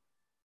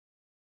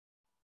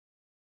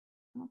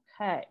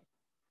 Okay,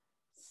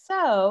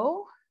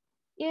 so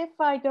if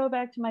I go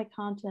back to my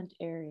content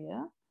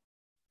area,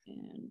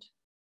 and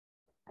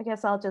I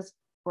guess I'll just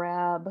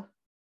grab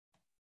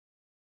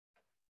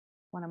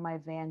one of my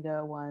Van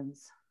Gogh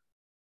ones.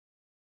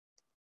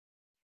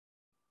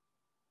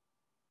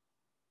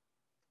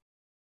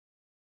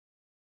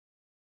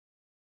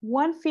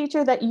 One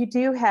feature that you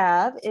do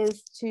have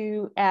is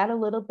to add a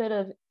little bit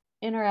of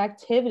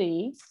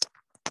interactivity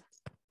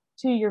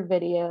to your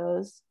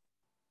videos.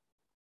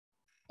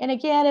 And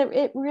again,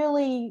 it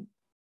really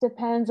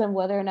depends on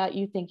whether or not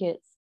you think it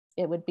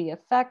would be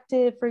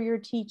effective for your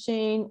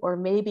teaching, or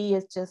maybe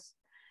it's just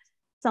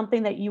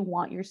something that you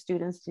want your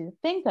students to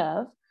think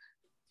of.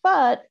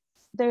 But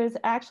there's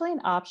actually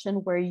an option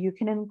where you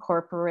can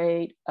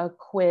incorporate a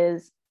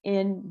quiz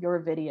in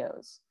your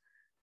videos.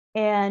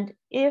 And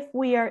if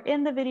we are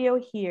in the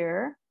video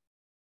here,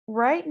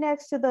 right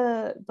next to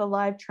the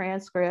live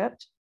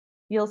transcript,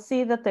 you'll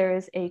see that there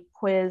is a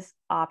quiz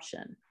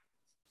option.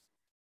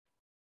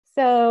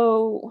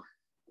 So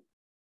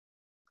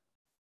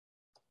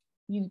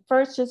you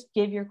first just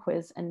give your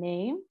quiz a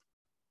name.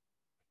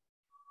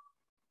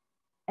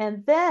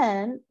 And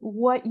then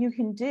what you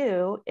can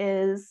do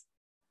is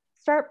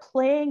start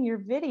playing your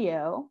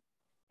video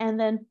and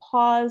then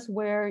pause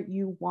where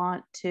you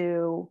want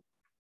to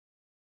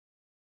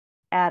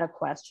add a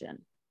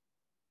question.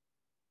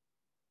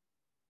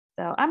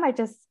 So I might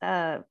just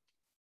do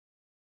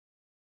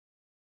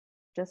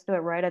it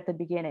right at the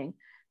beginning.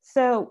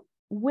 So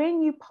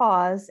when you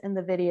pause in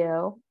the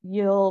video,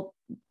 you'll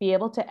be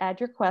able to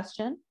add your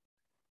question,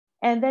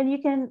 and then you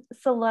can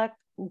select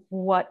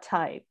what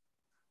type.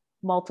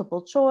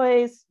 Multiple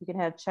choice, you can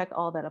have check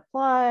all that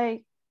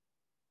apply,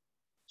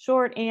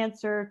 short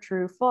answer,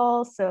 true,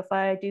 false. So if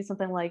I do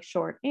something like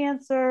short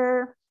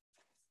answer,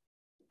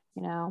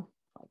 you know,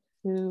 like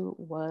who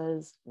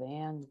was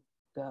Van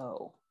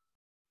Gogh?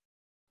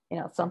 You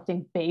know,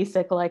 something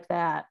basic like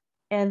that.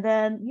 And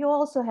then you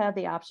also have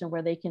the option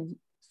where they can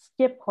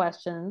skip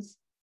questions.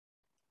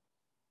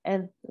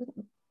 And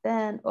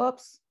then,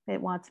 oops, it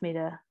wants me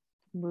to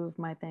move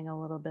my thing a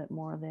little bit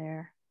more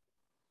there.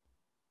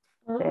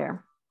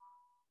 There.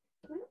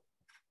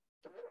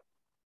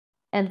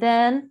 And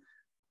then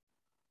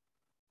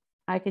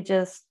I could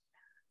just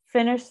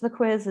finish the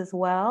quiz as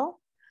well.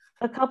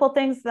 A couple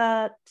things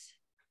that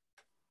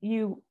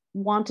you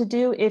want to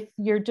do, if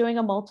you're doing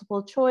a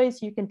multiple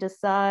choice, you can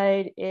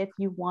decide if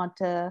you want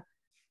to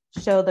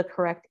show the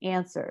correct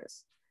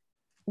answers.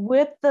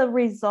 With the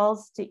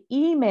results to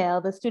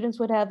email, the students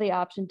would have the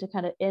option to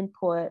kind of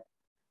input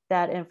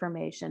that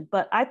information.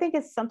 But I think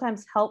it's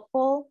sometimes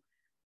helpful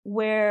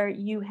where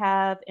you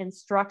have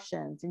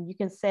instructions and you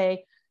can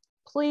say,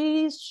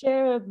 please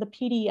share the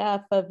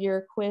PDF of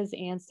your quiz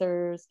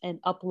answers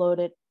and upload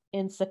it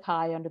in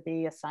Sakai under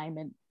the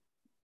assignment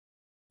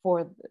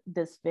for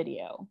this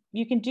video.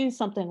 You can do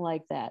something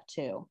like that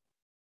too.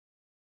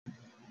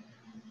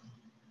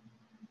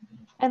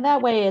 And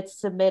that way it's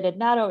submitted.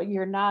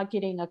 You're not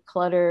getting a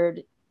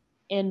cluttered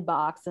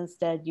inbox.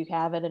 Instead, you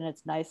have it in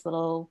its nice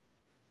little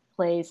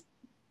place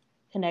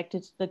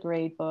connected to the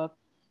grade book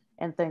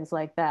and things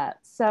like that.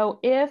 So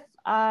if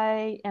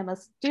I am a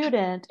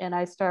student and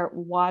I start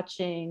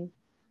watching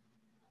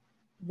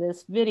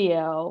this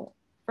video,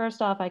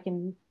 first off, I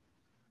can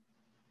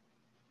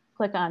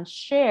click on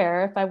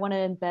share. If I want to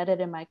embed it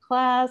in my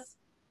class,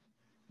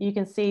 you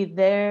can see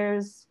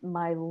there's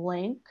my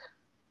link.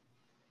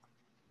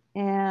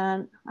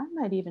 And I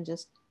might even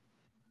just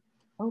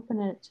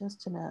open it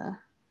just in a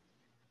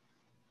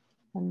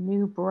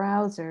new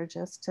browser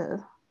just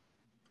to,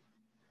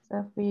 so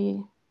if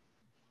we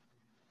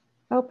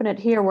open it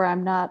here where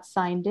I'm not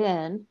signed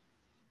in,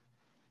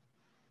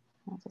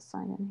 I'll just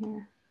sign in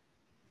here.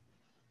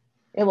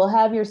 It will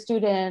have your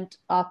student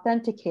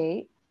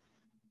authenticate.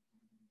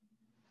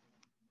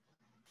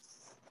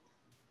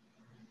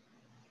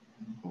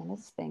 And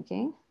it's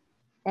thinking.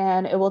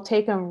 And it will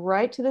take them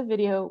right to the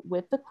video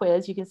with the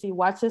quiz. You can see,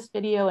 watch this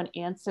video and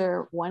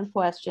answer one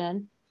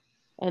question,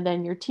 and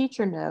then your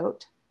teacher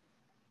note.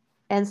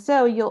 And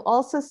so you'll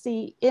also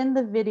see in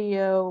the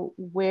video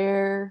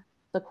where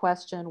the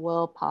question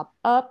will pop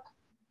up.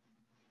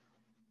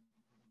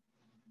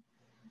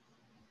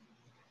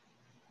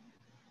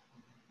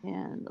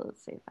 And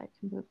let's see if I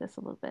can move this a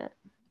little bit.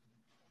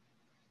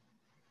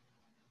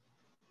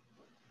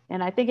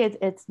 And I think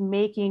it's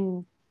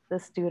making the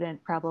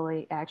student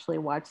probably actually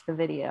watch the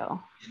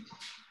video.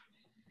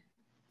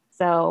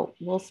 So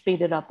we'll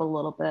speed it up a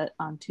little bit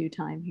on 2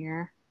 time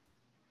here.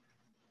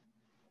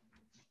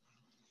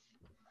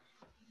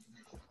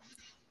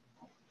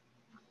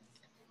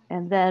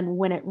 And then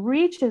when it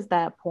reaches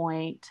that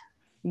point,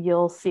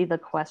 you'll see the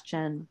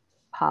question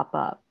pop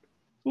up.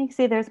 You can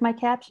see there's my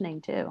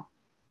captioning too.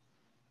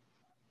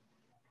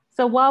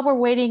 So while we're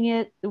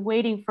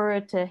waiting for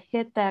it to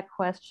hit that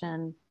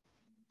question,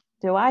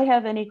 do I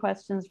have any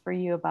questions for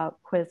you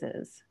about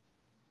quizzes?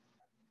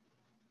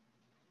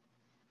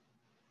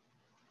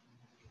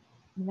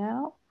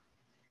 No?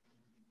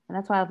 And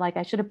that's why I'm like,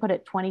 I should have put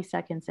it 20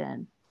 seconds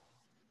in.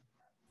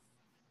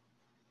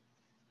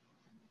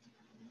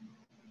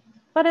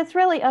 But it's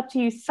really up to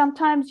you.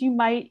 Sometimes you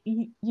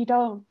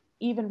don't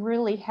even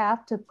really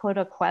have to put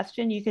a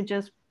question. You can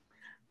just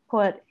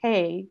put,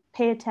 hey,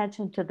 pay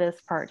attention to this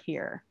part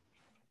here.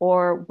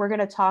 Or we're going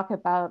to talk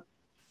about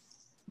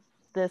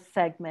this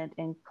segment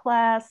in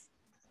class.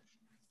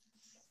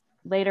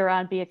 Later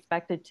on, be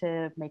expected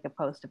to make a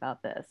post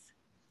about this.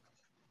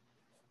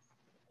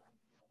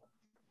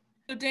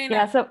 So Dana,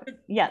 yeah, so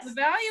yes. The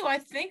value I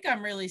think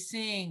I'm really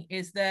seeing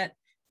is that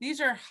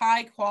these are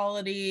high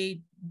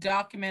quality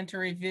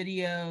documentary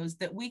videos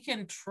that we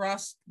can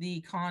trust the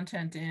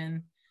content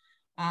in.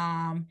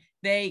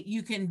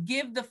 You can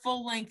give the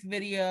full length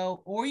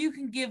video, or you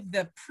can give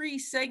the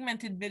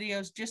pre-segmented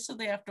videos just so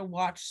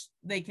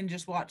they can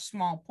just watch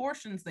small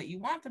portions that you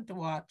want them to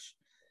watch.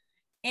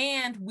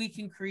 And we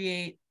can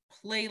create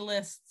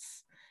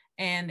playlists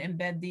and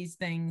embed these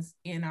things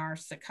in our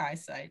Sakai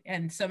site,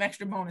 and some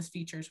extra bonus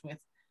features with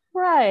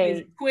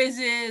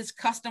quizzes,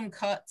 custom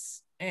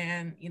cuts,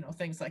 and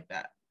things like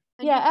that.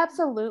 Yeah,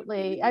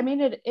 absolutely. I mean,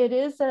 it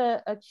is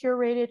a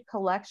curated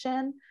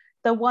collection.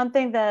 The one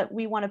thing that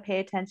we want to pay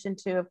attention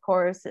to, of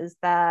course, is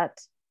that,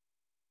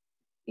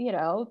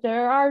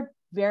 there are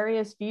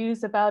various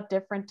views about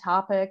different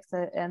topics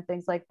and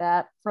things like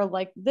that. For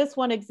like this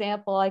one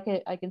example, I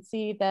can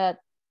see that,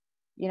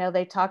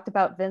 they talked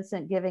about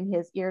Vincent giving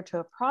his ear to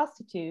a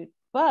prostitute,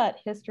 but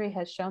history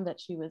has shown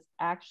that she was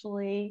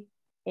actually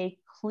a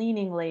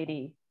cleaning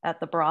lady at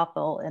the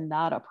brothel and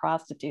not a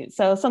prostitute.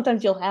 So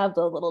sometimes you'll have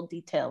the little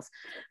details.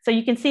 So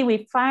you can see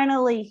we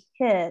finally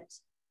hit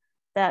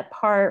that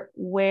part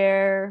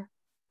where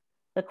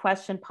the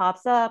question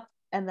pops up,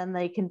 and then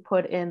they can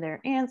put in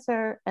their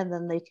answer, and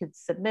then they could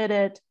submit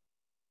it.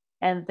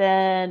 And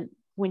then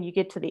when you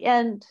get to the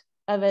end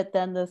of it,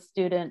 then the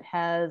student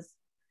has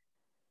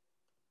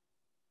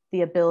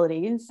the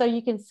ability. And so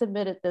you can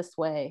submit it this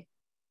way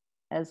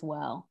as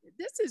well.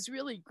 This is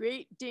really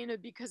great, Dana,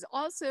 because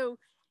also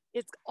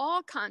it's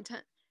all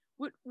content.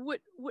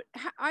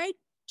 I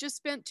just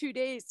spent 2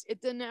 days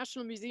at the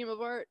National Museum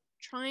of Art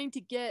trying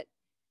to get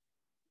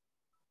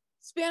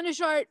Spanish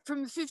art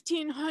from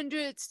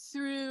 1500s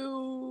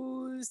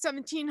through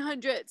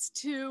 1700s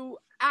to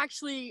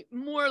actually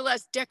more or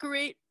less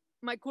decorate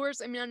my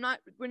course. I mean, I'm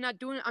not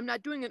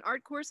doing an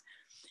art course,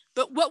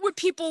 but what were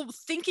people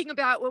thinking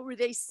about? What were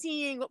they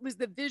seeing? What was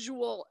the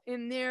visual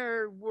in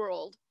their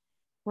world?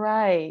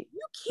 Right.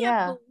 You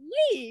can't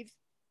believe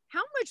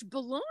how much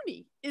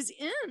baloney is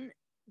in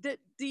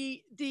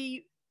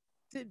the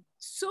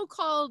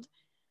so-called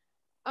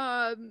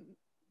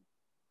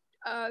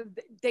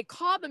they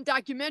call them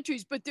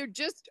documentaries, but they're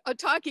just a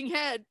talking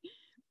head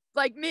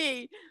like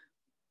me,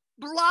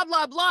 blah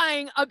blah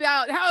blahing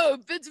about how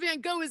Vince Van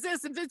Gogh is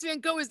this and Vince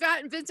Van Gogh is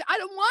that, and I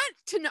don't want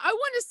to know. I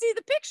want to see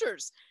the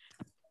pictures.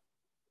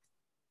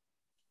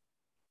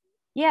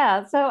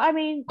 Yeah, so I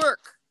mean,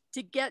 work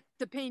to get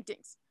the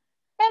paintings.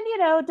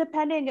 And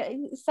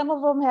depending, some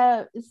of them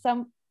have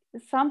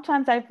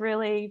sometimes I've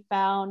really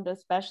found,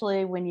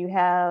 especially when you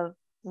have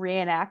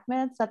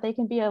reenactments, that they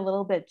can be a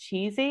little bit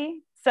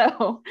cheesy.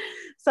 So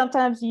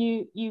sometimes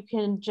you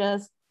can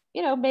just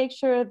make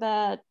sure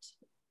that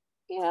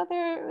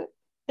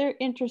they're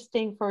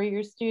interesting for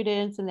your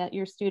students and that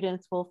your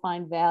students will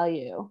find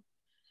value.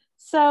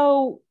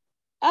 So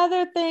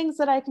other things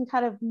that I can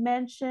kind of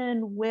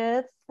mention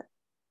with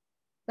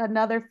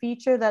another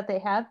feature that they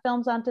have,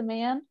 films on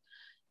demand.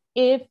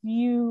 If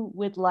you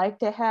would like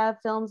to have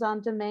films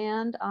on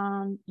demand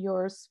on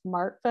your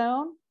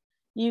smartphone,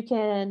 you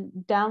can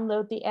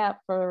download the app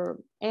for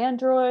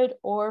Android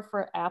or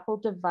for Apple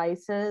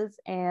devices.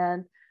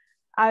 And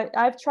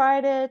I've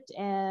tried it,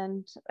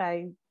 and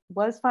I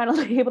was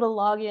finally able to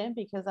log in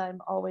because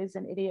I'm always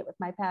an idiot with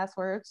my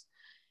passwords.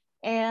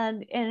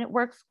 And it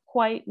works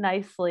quite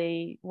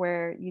nicely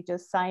where you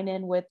just sign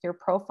in with your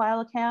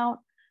profile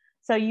account.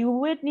 So you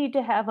would need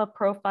to have a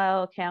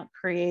profile account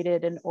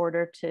created in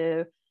order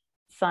to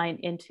sign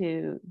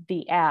into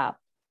the app.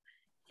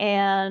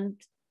 And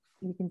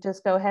you can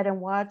just go ahead and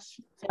watch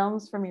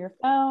films from your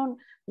phone.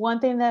 One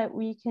thing that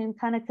we can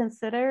kind of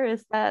consider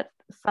is that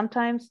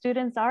sometimes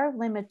students are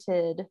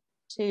limited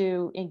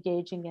to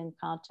engaging in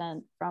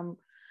content from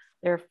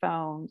their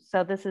phone.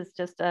 So this is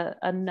just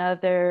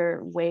another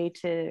way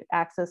to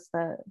access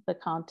the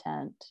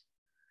content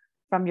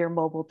from your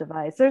mobile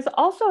device. There's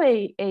also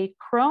a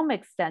Chrome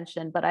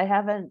extension, but I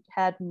haven't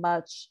had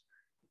much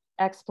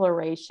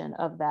exploration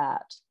of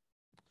that.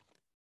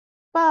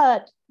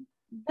 But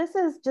this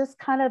is just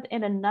kind of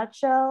in a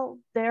nutshell.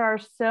 There are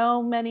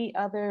so many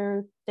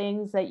other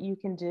things that you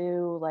can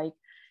do. Like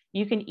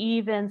you can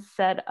even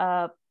set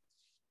up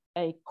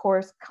a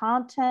course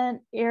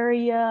content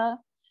area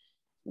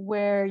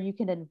where you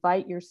can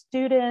invite your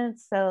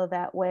students, so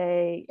that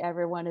way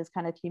everyone is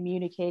kind of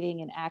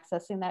communicating and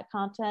accessing that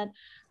content.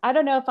 I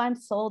don't know if I'm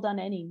sold on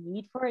any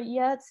need for it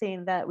yet,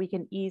 seeing that we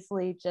can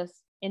easily just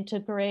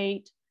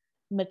integrate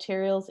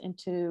materials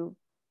into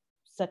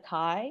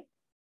Sakai,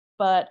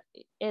 but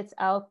it's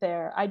out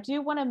there. I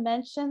do want to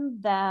mention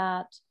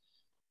that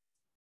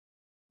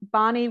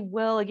Bonnie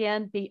will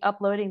again be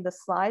uploading the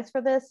slides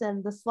for this,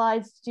 and the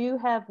slides do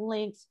have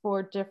links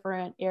for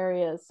different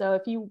areas. So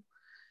if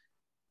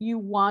you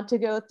want to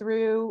go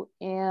through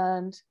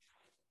and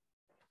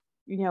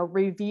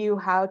review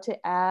how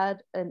to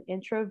add an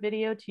intro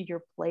video to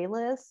your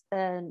playlist,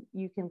 then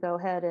you can go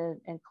ahead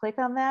and click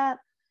on that,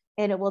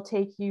 and it will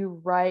take you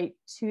right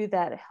to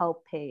that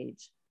help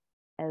page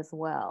as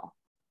well.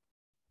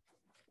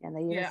 And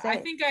they even say, I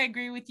think I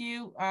agree with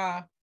you.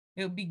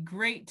 It would be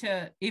great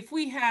if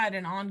we had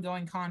an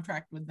ongoing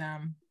contract with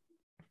them.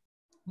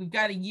 We've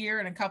got a year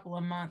and a couple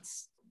of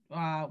months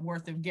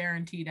worth of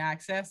guaranteed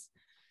access.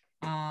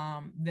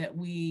 That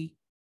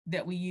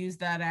we use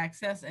that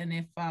access, and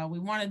if we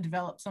want to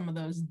develop some of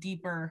those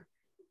deeper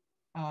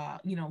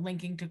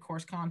linking to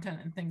course content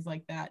and things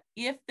like that,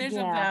 if there's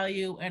a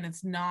value and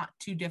it's not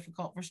too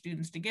difficult for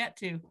students to get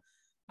to,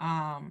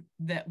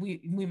 that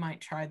we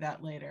might try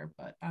that later.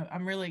 But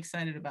I'm really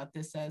excited about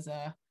this as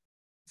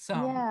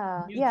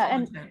some new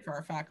content for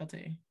our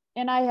faculty.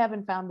 And I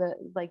haven't found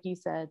like you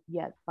said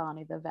yet,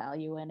 Bonnie, the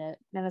value in it,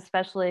 and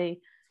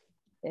especially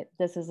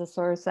this is a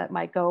source that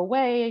might go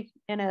away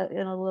in a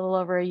little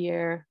over a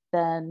year,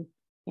 then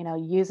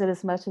use it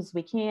as much as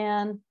we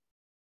can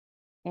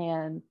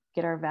and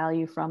get our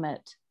value from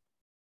it.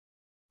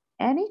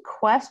 Any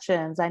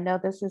questions? I know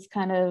this is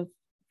kind of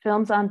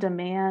films on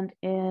demand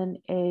in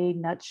a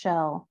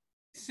nutshell.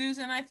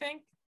 Susan, I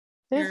think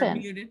Susan,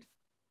 you're muted.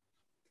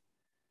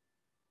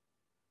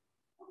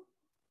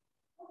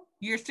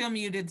 You're still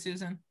muted,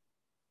 Susan.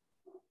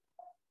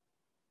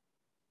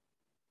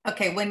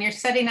 Okay, when you're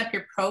setting up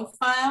your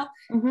profile,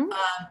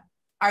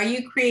 are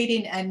you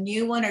creating a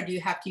new one, or do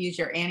you have to use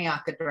your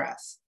Antioch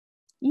address?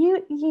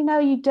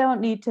 You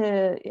don't need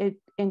to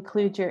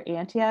include your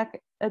Antioch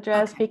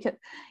address, Okay. because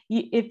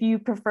if you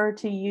prefer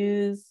to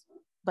use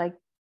like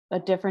a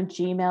different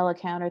Gmail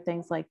account or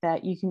things like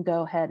that, you can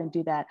go ahead and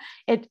do that.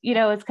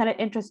 It's kind of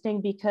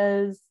interesting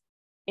because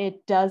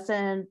it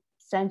doesn't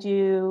send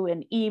you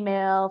an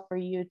email for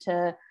you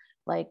to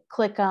like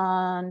click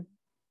on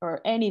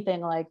or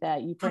anything like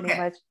that. You pretty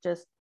much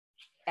just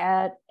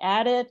add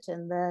it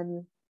and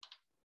then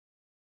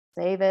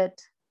save it,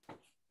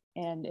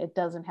 and it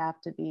doesn't have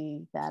to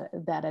be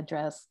that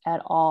address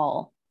at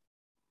all.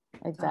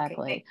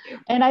 Exactly. Okay,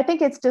 and I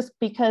think it's just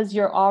because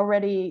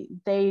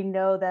they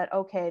know that,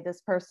 okay,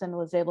 this person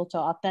was able to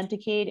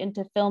authenticate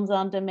into Films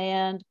on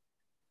Demand,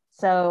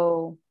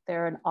 so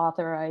they're an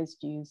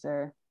authorized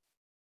user.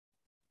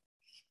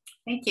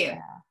 Thank you.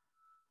 Yeah.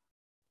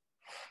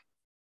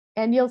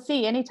 And you'll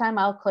see anytime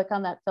I'll click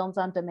on that Films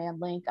on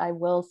Demand link, I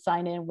will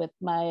sign in with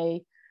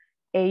my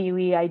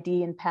AUE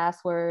ID and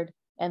password,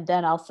 and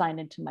then I'll sign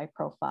into my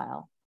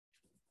profile.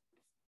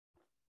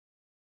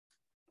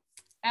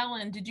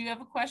 Ellen, did you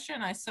have a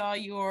question? I saw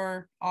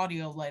your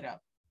audio light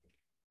up.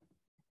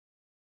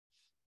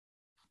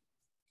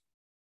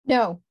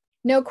 No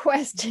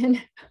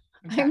question.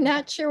 Okay. I'm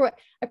not sure what,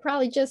 I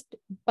probably just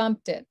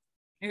bumped it.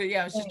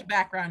 Yeah, it was just a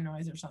background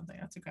noise or something.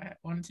 That's okay. I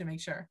wanted to make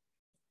sure.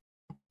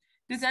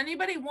 Does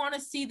anybody want to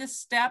see the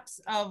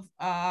steps of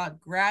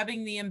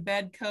grabbing the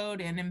embed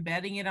code and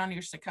embedding it on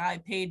your Sakai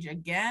page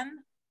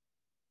again?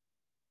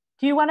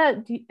 Do you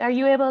want to, are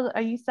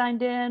you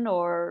signed in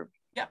or?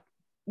 Yep.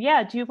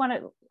 Yeah, do you want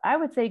to, I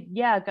would say,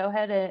 yeah, go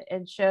ahead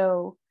and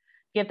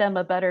give them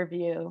a better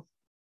view.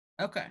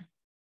 Okay.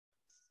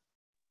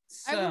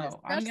 I would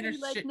So I'm especially going to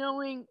like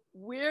knowing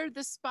where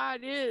the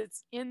spot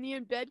is in the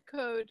embed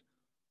code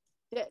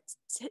that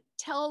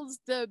tells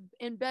the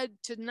embed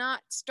to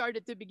not start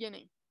at the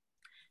beginning.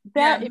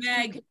 Yeah, If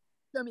Meg,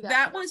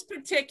 that was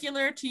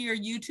particular to your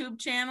YouTube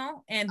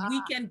channel, and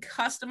we can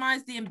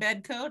customize the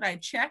embed code. I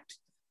checked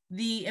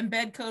the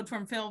embed code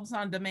from Films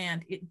on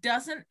Demand. It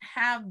doesn't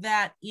have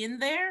that in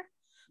there,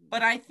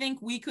 but I think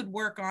we could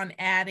work on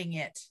adding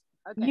it.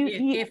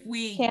 Okay. If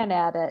we can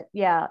add it,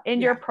 yeah, in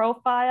your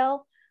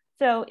profile.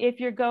 So if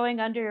you're going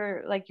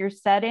under like your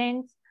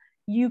settings,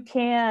 you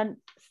can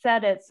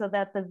set it so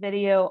that the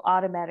video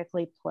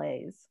automatically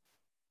plays.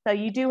 So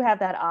you do have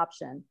that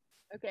option.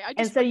 Okay,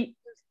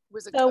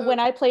 so when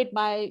I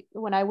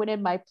went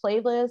in my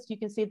playlist, you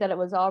can see that it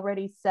was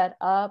already set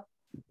up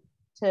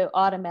to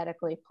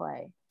automatically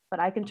play, but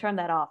I can turn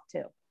that off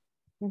too.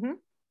 Mm-hmm.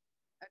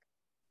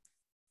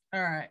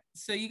 All right,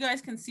 so you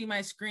guys can see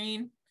my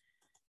screen,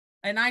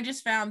 and I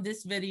just found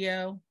this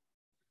video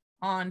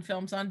on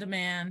Films on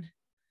Demand.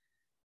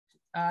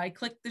 I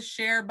click the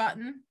share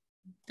button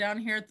down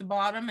here at the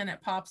bottom and it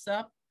pops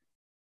up.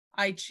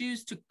 I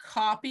choose to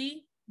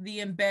copy the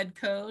embed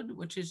code,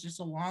 which is just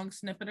a long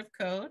snippet of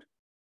code.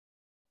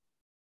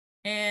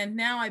 And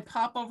now I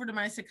pop over to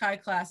my Sakai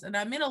class, and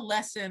I'm in a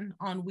lesson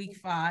on week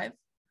 5.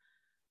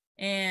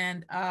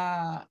 And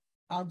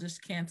I'll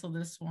just cancel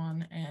this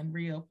one and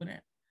reopen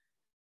it.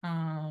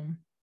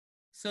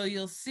 So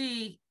you'll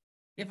see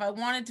if I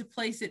wanted to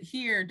place it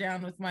here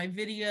down with my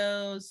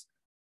videos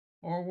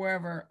or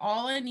wherever,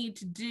 all I need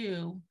to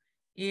do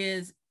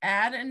is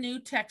add a new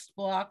text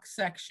block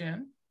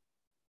section,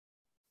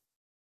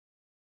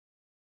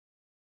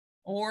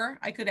 or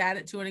I could add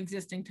it to an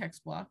existing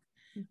text block.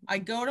 I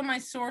go to my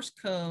source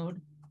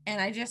code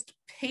and I just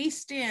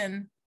paste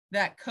in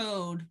that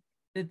code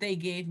that they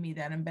gave me,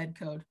 that embed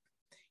code.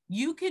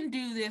 You can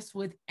do this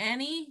with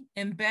any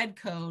embed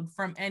code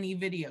from any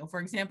video.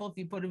 For example, if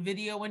you put a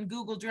video in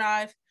Google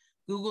Drive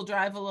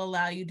will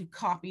allow you to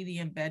copy the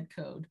embed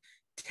code.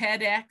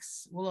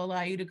 TEDx will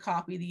allow you to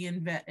copy the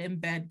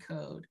embed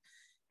code.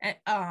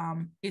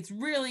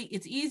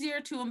 It's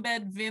easier to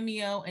embed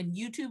Vimeo and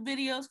YouTube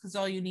videos because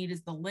all you need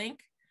is the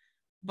link.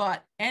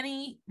 But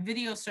any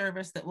video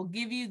service that will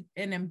give you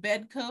an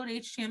embed code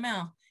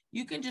HTML,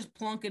 you can just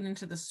plunk it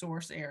into the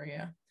source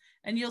area.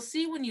 And you'll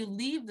see when you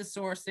leave the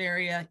source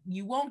area,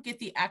 you won't get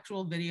the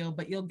actual video,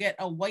 but you'll get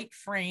a white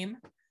frame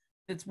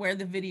that's where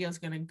the video is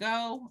going to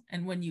go.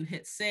 And when you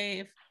hit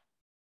save,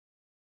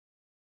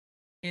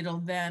 it'll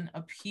then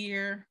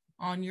appear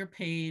on your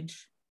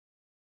page,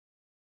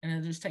 and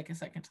it'll just take a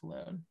second to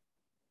load.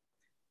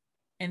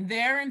 And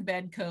their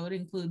embed code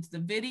includes the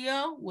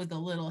video with a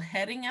little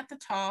heading at the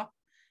top,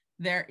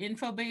 their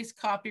info-based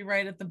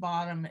copyright at the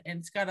bottom, and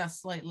it's got a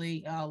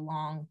slightly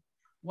long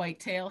white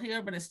tail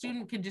here, but a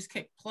student can just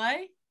click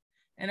play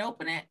and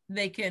open it.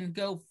 They can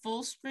go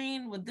full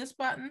screen with this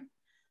button,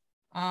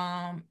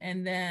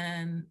 and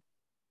then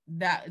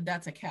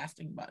that's a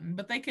casting button,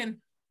 but they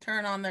can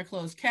turn on their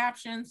closed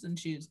captions and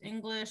choose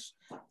English.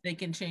 They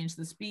can change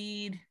the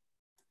speed,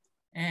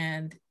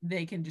 and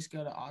they can just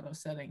go to auto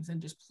settings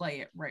and just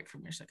play it right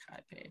from your Sakai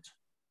page.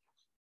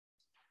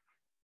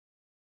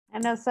 I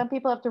know some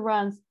people have to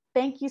run.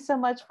 Thank you so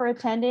much for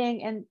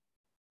attending. And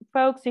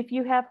folks, if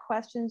you have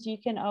questions, you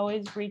can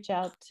always reach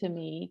out to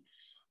me.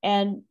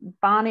 And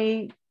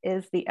Bonnie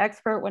is the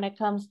expert when it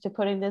comes to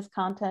putting this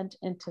content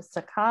into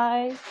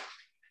Sakai.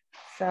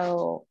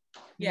 So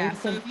Yeah,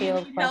 so if you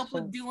need help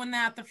with questions. doing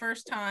that the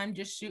first time,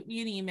 just shoot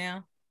me an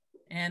email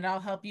and I'll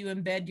help you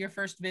embed your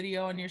first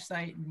video on your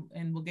site,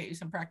 and we'll get you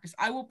some practice.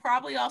 I will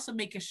probably also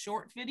make a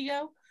short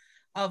video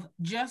of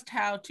just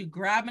how to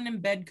grab an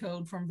embed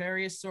code from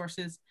various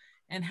sources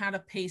and how to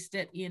paste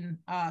it in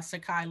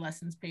Sakai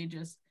lessons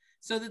pages,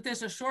 so that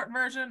there's a short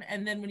version.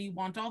 And then when you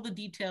want all the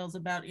details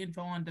about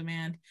info on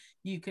demand,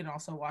 you can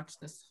also watch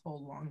this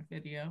whole long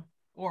video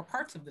or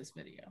parts of this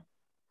video.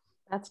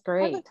 That's I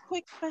great. have a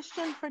quick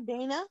question for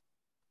Dana.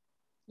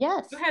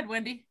 Yes. Go ahead,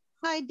 Wendy.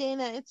 Hi,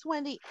 Dana. It's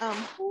Wendy. Hey,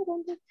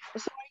 Wendy.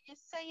 So are you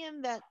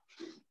saying that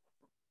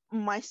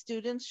my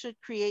students should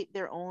create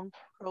their own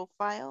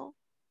profile?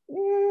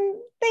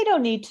 They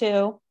don't need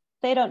to.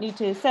 They don't need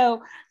to.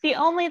 So the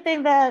only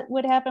thing that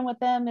would happen with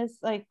them is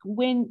like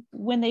when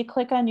they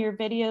click on your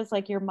videos,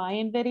 like your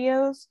Mayan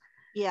videos,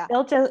 Yeah.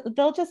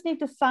 they'll just need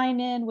to sign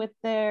in with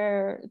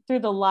through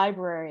the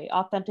library,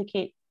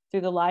 authenticate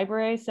through the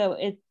library. So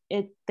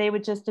they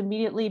would just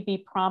immediately be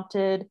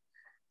prompted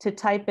to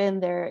type in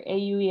their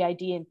AUE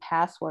ID and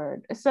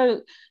password.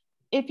 So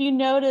if you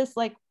notice,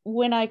 like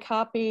when I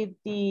copied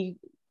the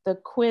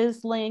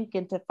quiz link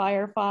into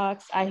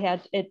Firefox,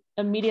 it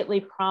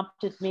immediately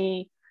prompted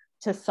me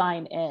to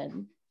sign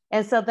in.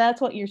 And so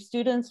that's what your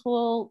students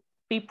will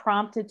be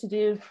prompted to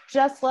do.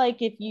 Just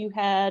like if you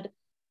had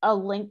a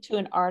link to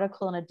an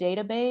article in a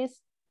database,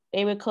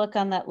 they would click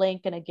on that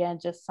link and again,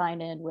 just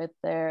sign in with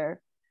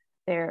their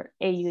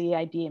AUE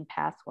ID and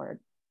password.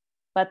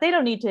 But they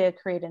don't need to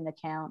create an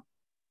account.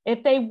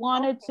 If they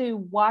wanted to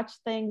watch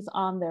things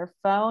on their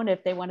phone,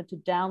 if they wanted to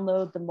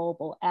download the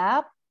mobile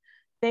app,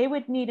 they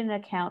would need an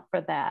account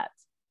for that.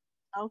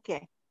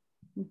 Okay.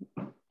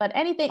 But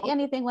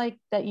anything like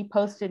that you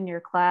posted in your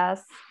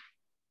class,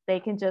 they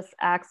can just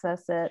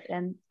access it,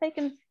 and they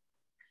can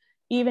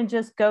even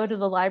just go to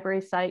the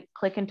library site,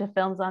 click into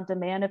Films on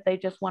Demand if they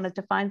just wanted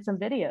to find some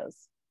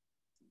videos.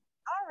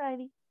 All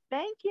righty.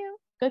 Thank you.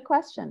 Good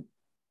question.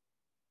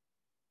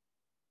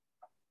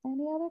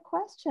 Any other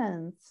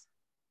questions?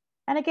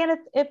 And again,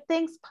 if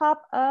things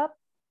pop up,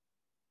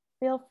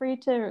 feel free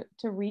to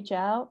reach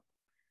out.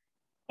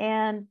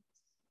 And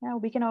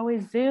we can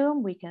always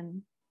Zoom. We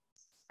can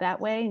that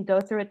way and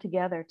go through it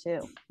together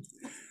too.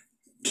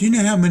 Do you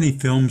know how many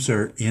films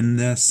are in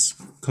this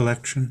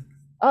collection?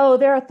 Oh,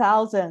 there are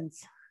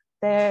thousands.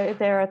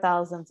 There are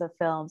thousands of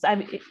films. I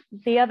mean,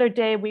 the other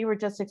day we were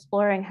just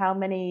exploring how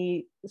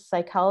many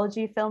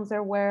psychology films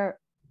there were,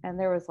 and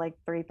there was like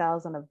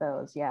 3,000 of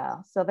those. Yeah.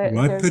 So Well,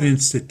 I put in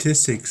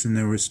statistics, and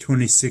there was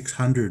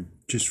 2,600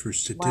 just for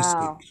statistics.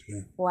 Wow.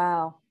 So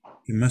wow.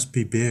 It must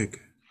be big.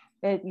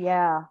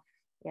 Yeah.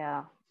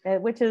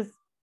 Which is,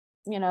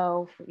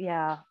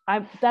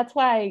 that's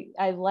why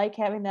I like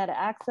having that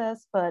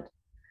access, but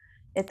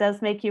it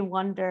does make you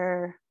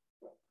wonder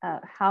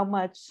how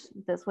much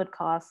this would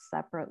cost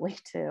separately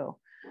too.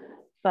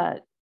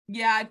 But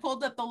yeah, I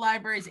pulled up the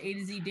library's A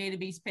to Z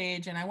database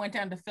page, and I went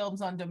down to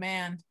Films on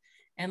Demand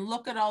and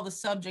look at all the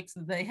subjects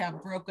that they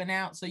have broken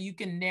out, so you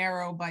can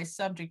narrow by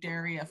subject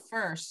area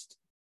first,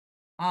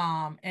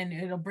 and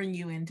it'll bring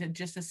you into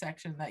just a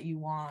section that you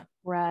want.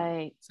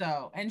 Right.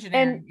 So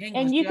engineering, English,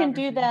 and you geography.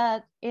 can do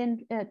that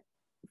in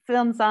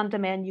Films on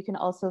Demand. You can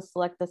also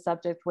select the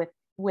subject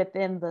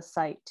within the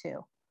site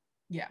too.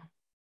 Yeah.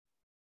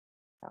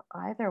 So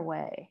either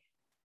way.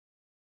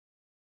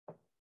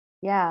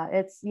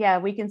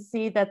 We can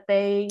see that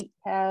they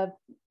have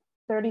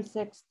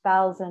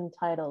 36,000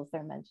 titles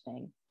they're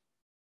mentioning,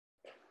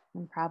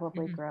 and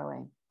probably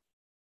growing.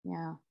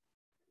 Yeah.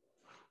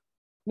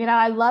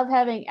 I love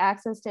having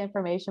access to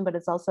information, but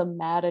it's also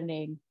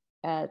maddening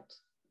at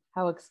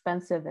how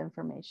expensive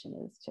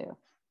information is too.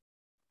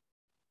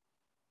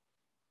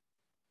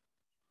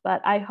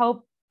 But I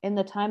hope in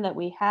the time that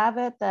we have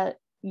it that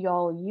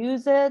y'all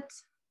use it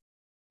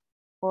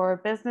for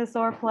business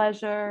or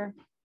pleasure,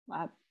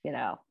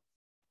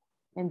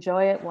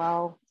 enjoy it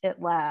while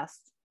it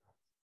lasts.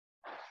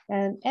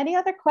 And any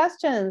other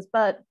questions?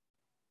 But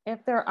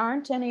if there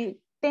aren't any,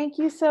 thank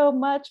you so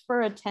much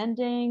for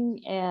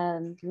attending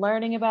and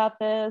learning about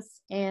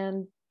this.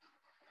 And,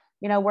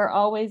 we're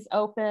always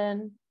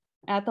open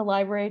at the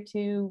library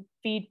to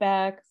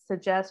feedback,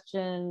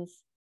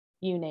 suggestions,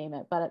 you name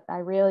it. But I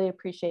really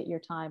appreciate your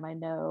time. I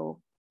know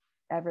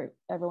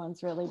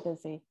everyone's really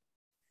busy.